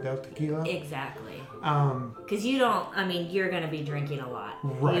Cava del Tequila. Exactly. Um, Because you're going to be drinking a lot.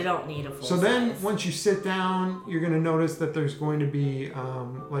 Right. You don't need a full so then, size. once you sit down, you're going to notice that there's going to be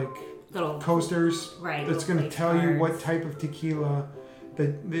like Little coasters. Right, That's little going to place tell you what cards. type of tequila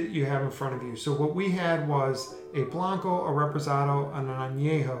that you have in front of you. So what we had was a Blanco, a Reposado, and an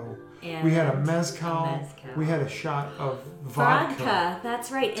Añejo. We had a And mezcal. We had a shot of vodka.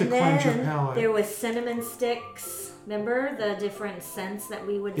 That's right. to And cleanse your then palate. there was cinnamon sticks. Remember the different scents that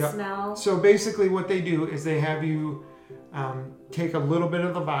we would Yep. smell? So basically what they do is they have you take a little bit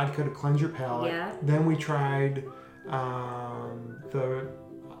of the vodka to cleanse your palate. Yeah. Then we tried the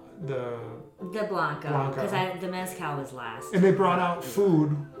The Blanco. Blanco. Because the mezcal was last. and they brought out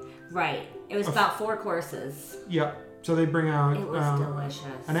food. Right. It was about 4 courses. Yep. So they bring out It was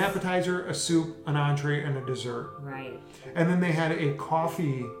delicious. an appetizer, a soup, an entree, and a dessert. Right. And then they had a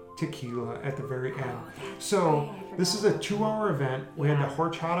coffee tequila at the very end. that's So right, I this is forgot a about 2-hour event. We had Yeah. the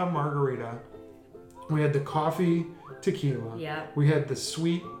horchata margarita. We had the coffee tequila. Yep. We had the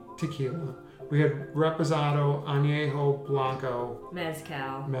sweet tequila. We had Reposado, Añejo, Blanco,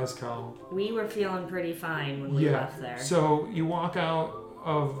 Mezcal. Mezcal. We were feeling pretty fine when we Yeah. left there. So you walk out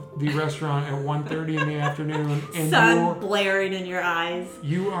of the restaurant at 1:30 in the afternoon and Sun blaring in your eyes.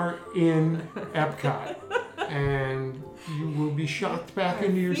 you are in Epcot. And you will be shocked back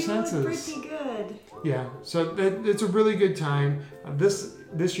into your Feeling senses. pretty good. Yeah, so it's a really good time.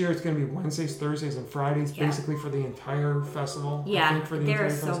 This year it's going to be Wednesdays, Thursdays, and Fridays, Yeah. basically for the entire festival. I Yeah, think for the there entire are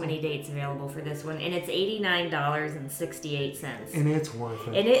so festival. many dates available for this one, and it's $89.68. And it's worth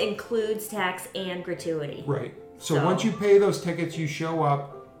it. And it includes tax and gratuity. Right. So So- once you pay those tickets, you show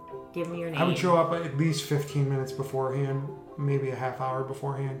up. Give me your name. I would show up at least 15 minutes beforehand, maybe a half hour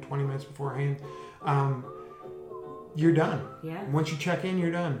beforehand, 20 minutes beforehand. You're done. Yeah. Once you check in,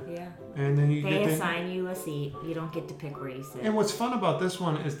 you're done. Yeah. And then you They get assign you a seat. You don't get to pick where you sit. And what's fun about this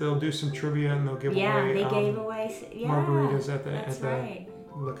one is they'll do some trivia and they'll give Yeah, away they gave away. Yeah, margaritas at that's the right.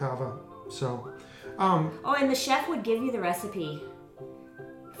 La Cava. So, Oh, and the chef would give you the recipe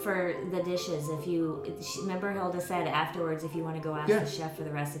for the dishes. If you remember, Hilda said afterwards, if you want to go ask Yeah. the chef for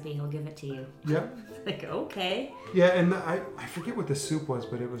the recipe, he'll give it to you. yep. Like, okay. Yeah, and I forget what the soup was,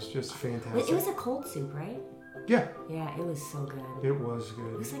 but it was just fantastic. It was a cold soup, right? Yeah, Yeah, it was so good. it was It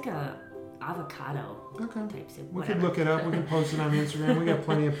good. was like a avocado Okay. type soup. We Whatever. could look it up. We can post it on Instagram. We got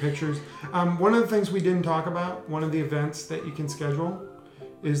plenty of pictures. One of the things we didn't talk about, one of the events that you can schedule,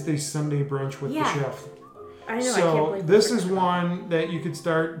 is the Sunday brunch with the Yeah. chef. I know. I can't So believe this we is forgot. one that you could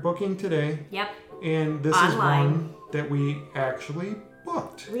start booking today, Yep. and this is Online. one that we actually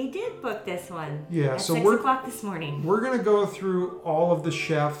booked. We did book this one. Yeah, at so 6 o'clock this morning. We're going to go through all of the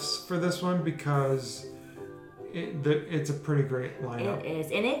chefs for this one because it's a pretty great lineup. It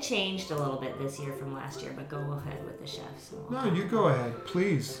is. And it changed a little bit this year from last year, but go ahead with the chefs. No, you go ahead,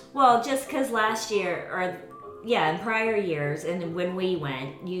 please. Well, just because last year, in prior years, and when we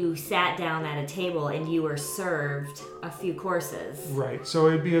went, you sat down at a table and you were served a few courses. Right. So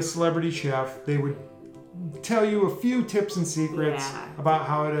it'd be a celebrity chef. They would tell you a few tips and secrets about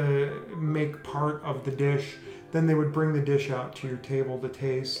how to make part of the dish. Then they would bring the dish out to your table to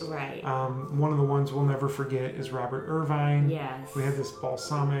taste. Right. One of the ones we'll never forget is Robert Irvine. Yes. We had this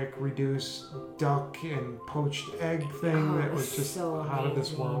balsamic reduced duck and poached egg thing that was just so out of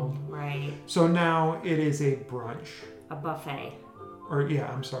this world. Right. So now it is a brunch. A buffet. Or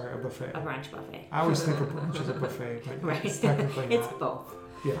I'm sorry, a buffet. A brunch buffet. I always think of brunch as a buffet, but right. it's technically not. It's both.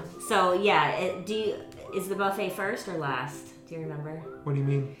 Yeah. So is the buffet first or last? Do you remember? What do you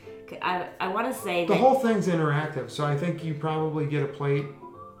mean? I want to say the whole thing's interactive, so I think you probably get a plate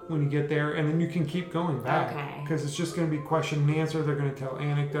when you get there, and then you can keep going back because it's just going to be question and answer. They're going to tell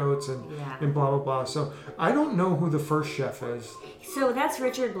anecdotes and blah blah blah. So I don't know who the first chef is. So that's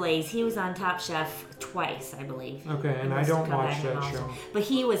Richard Blais. He was on Top Chef twice, I believe. Okay, and I don't watch that show. But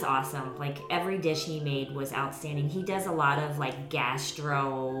he was awesome. Like every dish he made was outstanding. He does a lot of like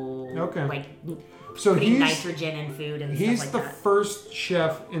gastro, so putting nitrogen in food and stuff like that. He's the first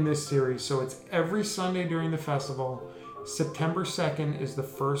chef in this series, so it's every Sunday during the festival. September 2nd is the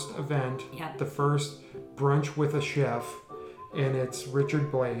first event, the first brunch with a chef, and it's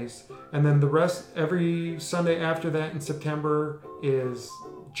Richard Blais. And then the rest, every Sunday after that in September is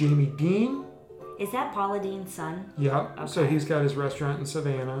Jamie Dean. Is that Paula Dean's son? Yep. Okay. So he's got his restaurant in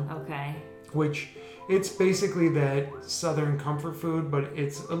Savannah. Okay. Which... it's basically that Southern comfort food, but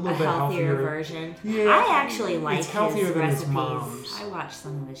it's a little bit healthier version. Yeah, I actually like it's healthier his than recipes. his mom's. I watch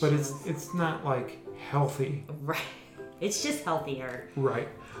some of his but shows. But it's not like healthy. Right. It's just healthier. Right.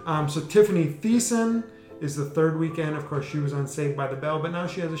 So Tiffany Thiessen is the third weekend. Of course, she was on Saved by the Bell, but now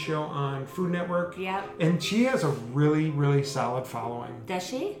she has a show on Food Network. Yep. And she has a really, really solid following. Does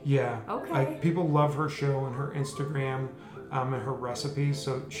she? Yeah. Okay. People love her show and her Instagram. And her recipes,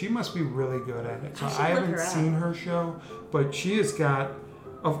 so she must be really good at it. So I haven't seen her show, but she has got,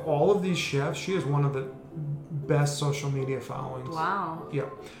 of all of these chefs, she has one of the best social media followings. Wow. Yeah.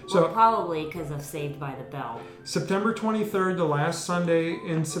 So probably because of Saved by the Bell. September 23rd, the last Sunday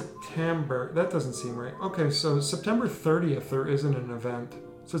in September. That doesn't seem right. Okay, so September 30th, there isn't an event.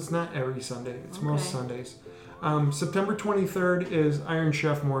 So it's not every Sunday. It's most Sundays. September 23rd is Iron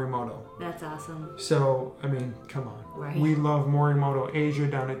Chef Morimoto. That's awesome. So, I mean, come on. Right. We love Morimoto Asia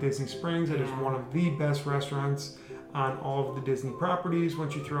down at Disney Springs. It is one of the best restaurants on all of the Disney properties.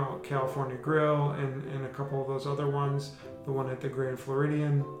 Once you throw out California Grill and a couple of those other ones, the one at the Grand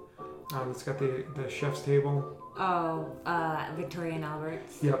Floridian, it's got the chef's table. Oh, Victoria and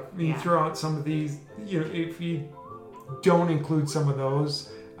Albert's. Yep. You throw out some of these, if you don't include some of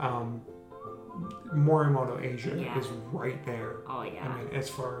those, Morimoto Asia is right there. Oh, yeah. I mean, as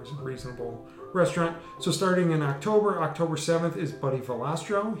far as a reasonable restaurant. So starting in October 7th is Buddy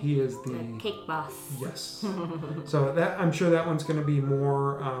Valastro. He is the cake boss. Yes. So that I'm sure that one's going to be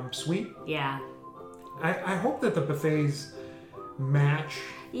more sweet. Yeah. I hope that the buffets match.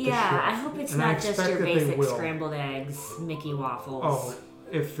 Yeah, I hope it's not just your basic scrambled eggs, Mickey waffles. Oh.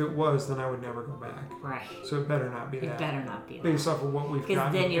 If it was, then I would never go back. Right. So it better not be that. It better not be that. Based off of what we've got.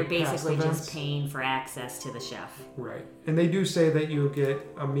 Because then you're basically just paying for access to the chef. Right. And they do say that you get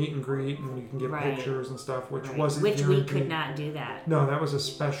a meet and greet and you can get pictures and stuff, which wasn't guaranteed. We could not do that. No, that was a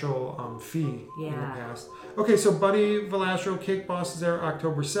special fee in the past. Okay, so Buddy Valastro Cake Boss is there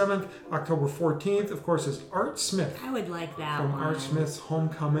October 7th. October 14th, of course, is Art Smith. I would like that from one. Art Smith's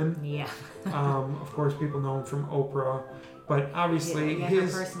Homecoming. Yeah. Of course, people know him from Oprah. But obviously,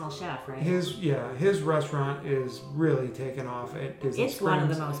 his personal chef, right? His rrestaurant is really taken off at Disney Springs. It's one of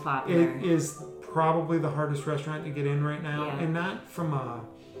the most popular. It is probably the hardest restaurant to get in right now, and not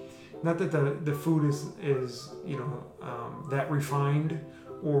that the food is that refined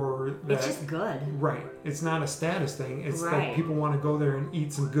or that it's just good. Right. It's not a status thing. It's that people want to go there and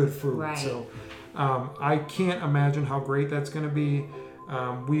eat some good food. Right. So I can't imagine how great that's going to be.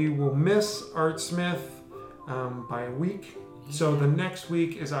 We will miss Art Smith by a week. So the next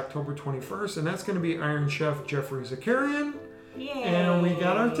week is October 21st, and that's going to be Iron Chef Jeffrey Zakarian. Yay. And we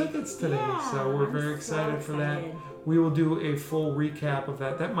got our tickets today, so we're very excited for that. We will do a full recap of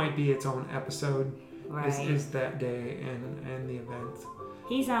that. That might be its own episode. Is that day and the event.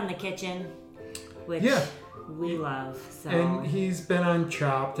 He's on the kitchen. which we love. So. And he's been on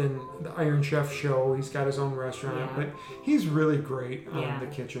Chopped and the Iron Chef show. He's got his own restaurant, but he's really great on the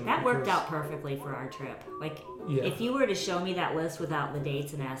kitchen. That worked out perfectly for our trip. Like, if you were to show me that list without the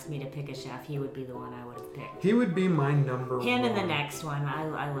dates and ask me to pick a chef, he would be the one I would have picked. He would be my number one. Him and the next one.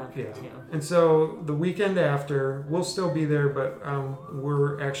 I love him too. And so the weekend after, we'll still be there, but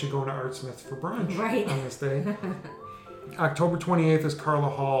we're actually going to Art Smith's for brunch on this day. October 28th is Carla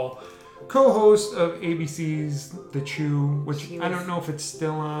Hall, co-host of ABC's The Chew, which I don't know if it's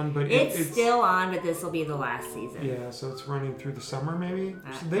still on, but it's still on, but this will be the last season. Yeah, so it's running through the summer maybe.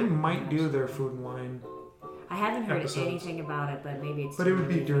 So they might do their Food and Wine. I haven't heard anything about it, but maybe it's. But it would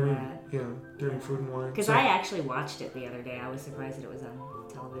be during Food and Wine. Because I actually watched it the other day. I was surprised that it was on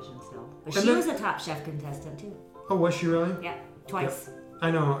television still. But she was a Top Chef contestant too. Oh, was she really? Yeah, twice. Yep.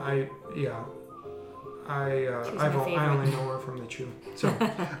 I know. I only know her from The Chew. So,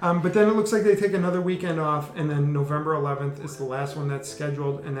 but then it looks like they take another weekend off, and then November 11th is the last one that's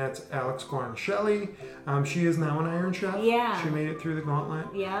scheduled, and that's Alex Guarnaschelli. She is now an Iron Chef. Yeah. She made it through the gauntlet.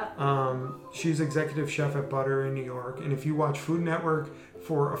 Yeah. She's executive chef at Butter in New York, and if you watch Food Network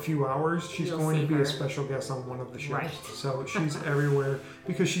for a few hours, she's going to be a special guest on one of the shows. Right. So she's everywhere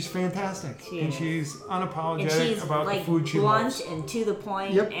because she's fantastic. She's unapologetic about the food she loves. Blunt and to the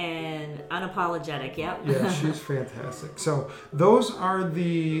point and unapologetic. Yep. Yeah, she's fantastic. So those are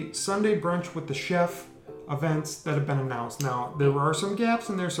the Sunday Brunch with the Chef events that have been announced. Now, there are some gaps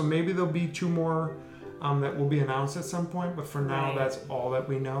in there, so maybe there'll be 2 more that will be announced at some point, but for now, that's all that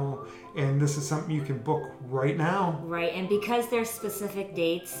we know. And this is something you can book right now. Right, and because there's specific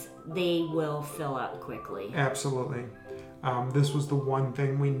dates, they will fill up quickly. Absolutely. This was the one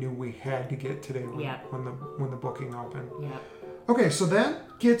thing we knew we had to get today when the booking opened. Yeah. Okay, so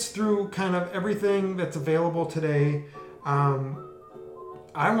that gets through kind of everything that's available today.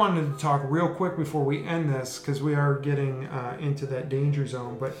 I wanted to talk real quick before we end this, because we are getting into that danger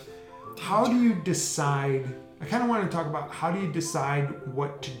zone, but how do you decide? I kind of want to talk about how do you decide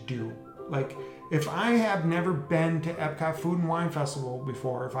what to do? Like, if I have never been to Epcot Food and Wine Festival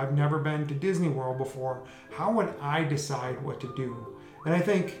before, if I've never been to Disney World before, how would I decide what to do? And I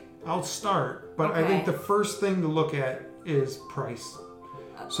think I'll start, but I think the first thing to look at is price.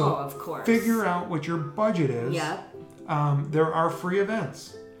 So of course. Figure out what your budget is. Yeah. There are free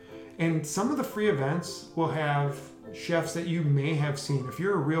events. And some of the free events will have chefs that you may have seen. If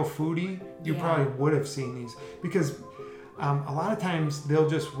you're a real foodie, you probably would have seen these, because a lot of times they'll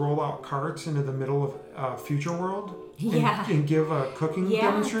just roll out carts into the middle of Future World and give a cooking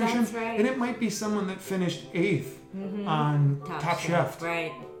demonstration. That's right. And it might be someone that finished 8th on Top Chef.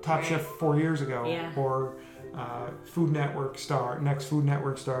 Right. Top Chef 4 years ago. Yeah. Or Food Network star, next Food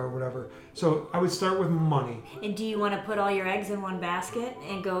Network star, or whatever. So I would start with money. And do you want to put all your eggs in one basket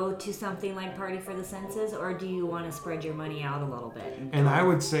and go to something like Party for the Senses, or do you want to spread your money out a little bit? And I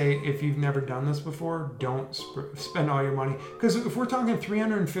would say, if you've never done this before, don't spend all your money. Because if we're talking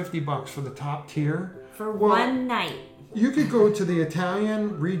 $350 for the top tier for one night, you could go to the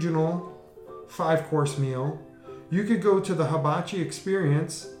Italian regional 5-course meal. You could go to the hibachi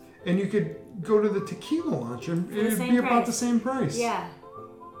experience, and you could go to the tequila lunch, and it'd be about the same price. Yeah.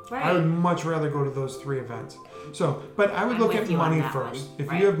 Right. I would much rather go to those 3 events. So, but I would look at money first. If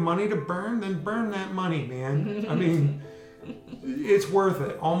you have money to burn, then burn that money, man. I mean, it's worth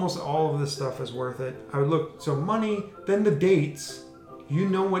it. Almost all of this stuff is worth it. I would look, so money, then the dates. You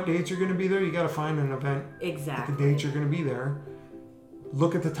know what dates are going to be there. You got to find an event. Exactly. The dates are going to be there.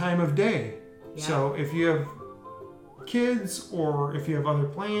 Look at the time of day. Yeah. So if you have kids, or if you have other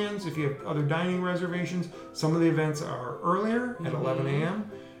plans, if you have other dining reservations, some of the events are earlier at 11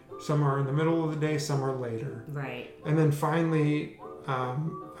 a.m. Some are in the middle of the day, some are later. Right. And then finally, I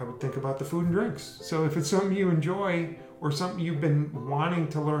would think about the food and drinks. So if it's something you enjoy or something you've been wanting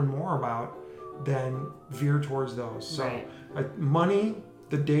to learn more about, then veer towards those. So money,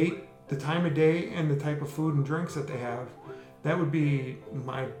 the date, the time of day, and the type of food and drinks that they have, that would be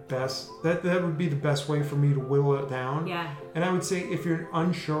my best. That would be the best way for me to whittle it down. Yeah. And I would say, if you're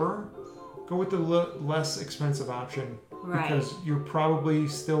unsure, go with the less expensive option. Right. Because you're probably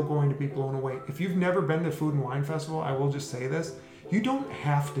still going to be blown away. If you've never been to Food and Wine Festival, I will just say this: you don't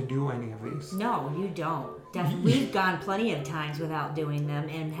have to do any of these. No, you don't. We've gone plenty of times without doing them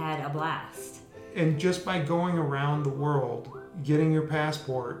and had a blast. And just by going around the world, getting your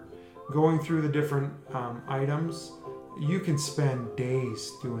passport, going through the different items, you can spend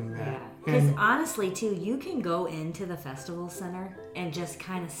days doing that. Yeah. Because honestly, too, you can go into the festival center and just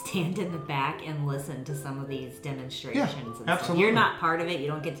kind of stand in the back and listen to some of these demonstrations. Yeah, absolutely. You're not part of it. You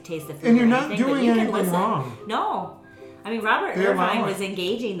don't get to taste the food. And you're not doing anything wrong. No. I mean, Robert They allow Irvine it. was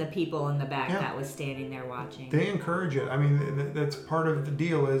engaging the people in the back Yeah. that was standing there watching. They encourage it. I mean, that's part of the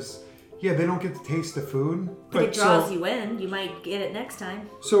deal is, yeah, they don't get to taste the food. But it draws you in. You might get it next time.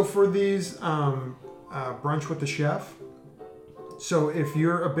 So for these Brunch with the Chef, so if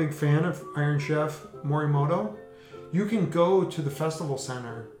you're a big fan of Iron Chef Morimoto, you can go to the festival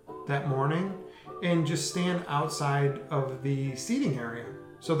center that morning and just stand outside of the seating area.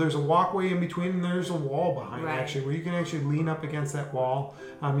 So there's a walkway in between and there's a wall behind actually where you can actually lean up against that wall.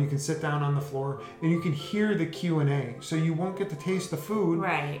 You can sit down on the floor and you can hear the Q&A. So you won't get to taste the food.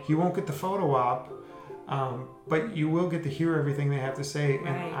 Right. You won't get the photo op, but you will get to hear everything they have to say. Right.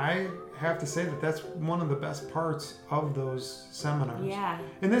 And I have to say that that's one of the best parts of those seminars. Yeah.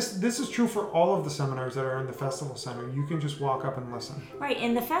 And this is true for all of the seminars that are in the festival center. You can just walk up and listen. Right.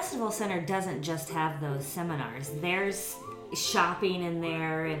 And the festival center doesn't just have those seminars. There's shopping in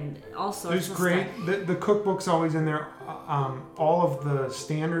there and all sorts of There's great. stuff. The cookbook's always in there. All of the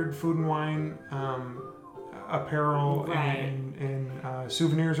standard food and wine apparel and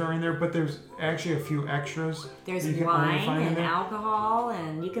souvenirs are in there, but there's actually a few extras. There's you can only wine find in and there. alcohol,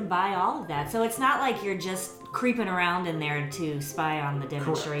 and you can buy all of that. So it's not like you're just creeping around in there to spy on the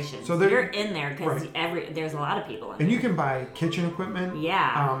demonstrations. So you're in there because Right. there's a lot of people in And there. you can buy kitchen equipment.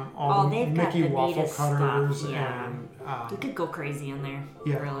 Yeah. All the they've got Mickey the waffle neatest cutters stuff. Yeah. and You could go crazy in there.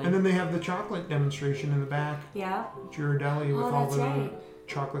 yeah. Really. And then they have the chocolate demonstration in the back. Yeah. Ghirardelli with Oh, all that's the right.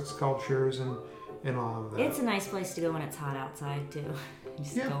 chocolate sculptures and all of that. It's a nice place to go when it's hot outside too. You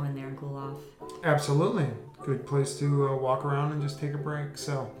just Yeah. go in there and cool off. Absolutely. Good place to walk around and just take a break.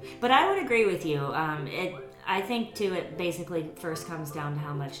 So But I would agree with you. I think too, it basically first comes down to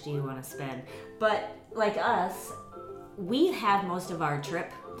how much do you want to spend. But like us, we have most of our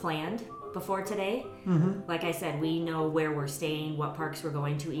trip planned before today. Mm-hmm. Like I said, we know where we're staying, what parks we're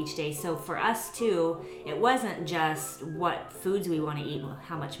going to each day. So for us too, it wasn't just what foods we want to eat,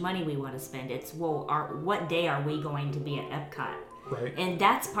 how much money we want to spend. It's what day are we going to be at Epcot? right. And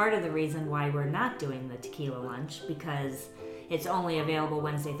that's part of the reason why we're not doing the tequila lunch, because it's only available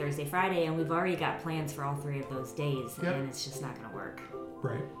Wednesday, Thursday, Friday, and we've already got plans for all 3 of those days, Yep. and it's just not going to work.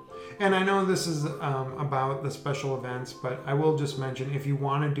 Right. And I know this is about the special events, but I will just mention if you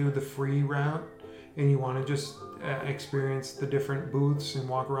want to do the free route and you want to just experience the different booths and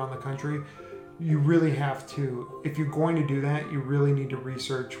walk around the country, you really have to, if you're going to do that, you really need to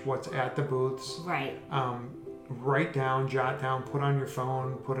research what's at the booths. Right. Write down, jot down, put on your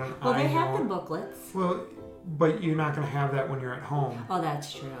phone, put an Well, they iNote. have the booklets. Well, but you're not going to have that when you're at home. Oh,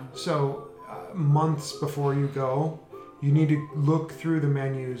 that's true. So months before you go, you need to look through the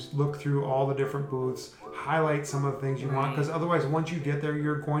menus, look through all the different booths, highlight some of the things you want, Right. because otherwise, once you get there,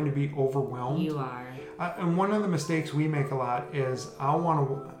 you're going to be overwhelmed. You are. And one of the mistakes we make a lot is I'll want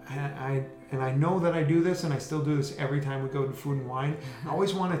to, and I know that I do this, and I still do this every time we go to Food and Wine. I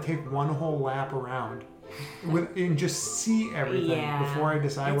always want to take one whole lap around and just see everything Yeah. before I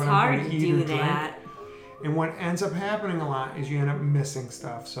decide It's what hard I'm going to to eat or do drink. that. And what ends up happening a lot is you end up missing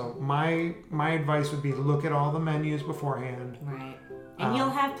stuff. So my advice would be look at all the menus beforehand. Right. And you'll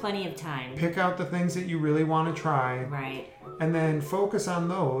have plenty of time. Pick out the things that you really want to try. Right. And then focus on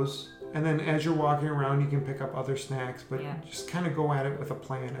those. And then as you're walking around, you can pick up other snacks. But Yeah. just kind of go at it with a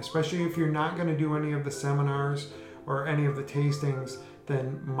plan. Especially if you're not going to do any of the seminars or any of the tastings,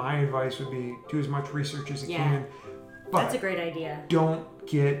 then my advice would be do as much research as you Yeah. can. But That's a great idea. don't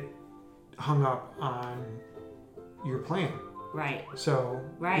get hung up on your plan. Right. So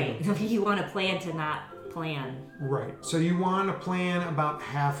Right. you know, You want to plan to not plan. right. So you want to plan about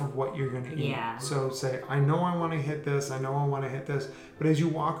half of what you're going to eat. Yeah. So say, I know I want to hit this. I know I want to hit this. But as you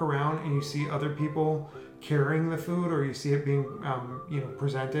walk around and you see other people carrying the food, or you see it being,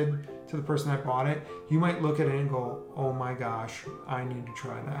 presented to the person that bought it, you might look at it and go, "Oh my gosh, I need to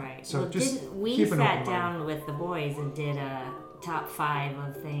try that." Right. So well, just we keep an sat open mind. down with the boys and did a top 5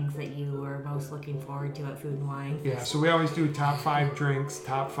 of things that you were most looking forward to at Food and Wine. Yeah. So we always do top 5 drinks,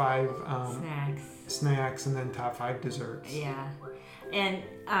 top 5 Snacks. snacks, and then top 5 desserts. Yeah. And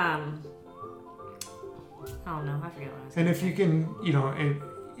I don't know. I forget what I was And gonna if you can,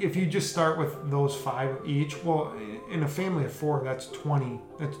 if you just start with those 5 each, well, in a family of 4, that's 20.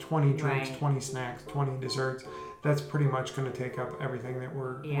 That's 20 drinks, Right. 20 snacks, 20 desserts. That's pretty much going to take up everything that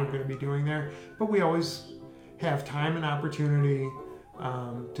we're going to be doing there. But we always have time and opportunity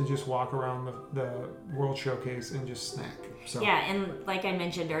to just walk around the World Showcase and just snack. So. Yeah, and like I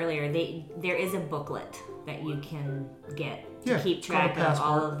mentioned earlier, there is a booklet that you can get to keep track of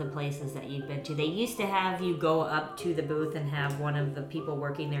all of the places that you've been to. They used to have you go up to the booth and have one of the people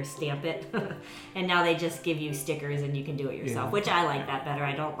working there stamp it, and now they just give you stickers and you can do it yourself, which I like that better.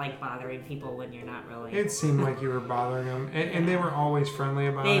 I don't like bothering people when you're not really. It seemed like you were bothering them, and they were always friendly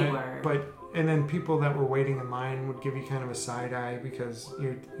about it. They were. And then people that were waiting in line would give you kind of a side eye because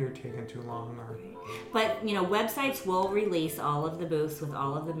you're taking too long. But, websites will release all of the booths with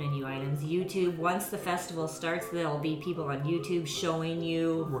all of the menu items. YouTube, once the festival starts, there'll be people on YouTube showing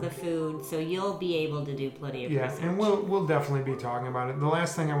you the food. So you'll be able to do plenty of research. Yeah, and we'll definitely be talking about it. The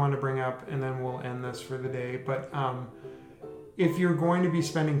last thing I want to bring up, and then we'll end this for the day, but if you're going to be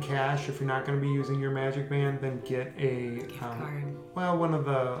spending cash, if you're not going to be using your Magic Band, then get a gift card. Well, one of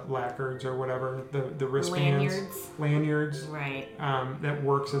the lacquers or whatever, the wristbands, lanyards, right? That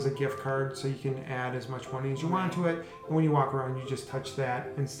works as a gift card, so you can add as much money as you want to it. And when you walk around, you just touch that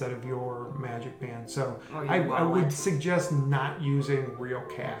instead of your Magic Band. So I would suggest not using real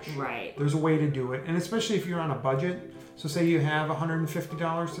cash. Right. There's a way to do it, and especially if you're on a budget. So say you have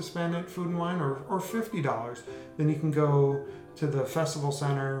 $150 to spend at Food and Wine, or $50, then you can go to the festival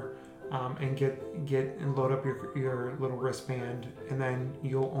center and get and load up your little wristband, and then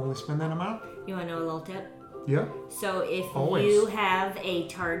you'll only spend that amount. You want to know a little tip? Yeah. So if you have a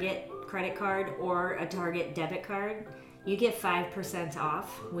Target credit card or a Target debit card, you get 5%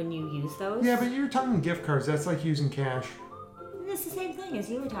 off when you use those. Yeah, but you're talking gift cards. That's like using cash. It's the same thing as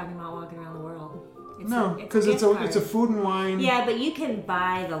you were talking about walking around the world. No, because it's a Food and Wine. Yeah, but you can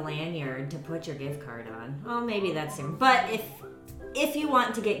buy the lanyard to put your gift card on. Oh, maybe that's different. But if you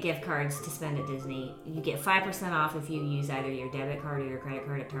want to get gift cards to spend at Disney, you get 5% off if you use either your debit card or your credit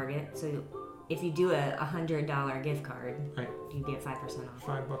card at Target. So if you do a $100 gift card, you get 5% off.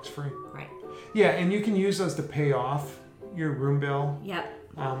 $5 free. Right. Yeah, and you can use those to pay off your room bill. Yep.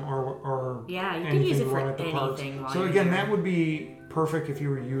 Or you can use it for anything. So again, that would be perfect if you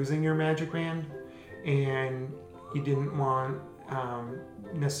were using your Magic Band and you didn't want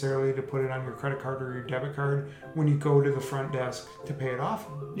necessarily to put it on your credit card or your debit card. When you go to the front desk to pay it off,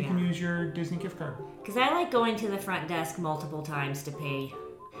 you can use your Disney gift card. Because I like going to the front desk multiple times to pay.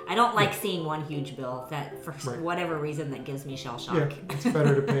 I don't like seeing one huge bill that, for whatever reason, that gives me shell shock. Yeah, it's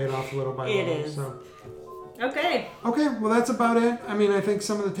better to pay it off little by little. It is. So. Okay, well, that's about it. I mean, I think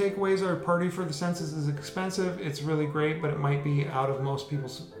some of the takeaways are Party for the Senses is expensive. It's really great, but it might be out of most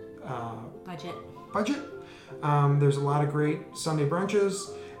people's budget. There's a lot of great Sunday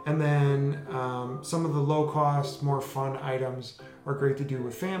brunches, and then some of the low-cost, more fun items are great to do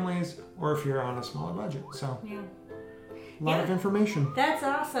with families or if you're on a smaller budget. So, a lot of information. That's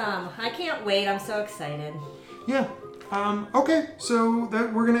awesome. I can't wait. I'm so excited. Yeah. Okay, so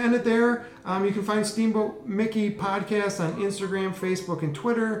we're going to end it there. You can find Steamboat Mickey Podcast on Instagram, Facebook, and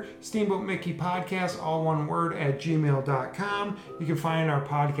Twitter. Steamboat Mickey Podcast, all one word, @gmail.com. You can find our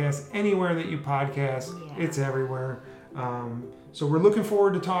podcast anywhere that you podcast. Yeah. It's everywhere. So we're looking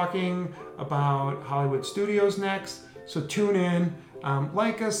forward to talking about Hollywood Studios next. So tune in,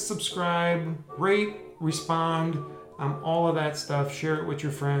 like us, subscribe, rate, respond, all of that stuff. Share it with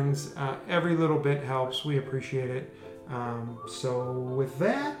your friends. Every little bit helps. We appreciate it. So with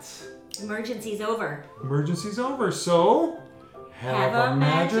that, Emergency's over. So have a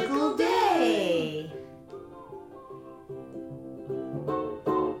magical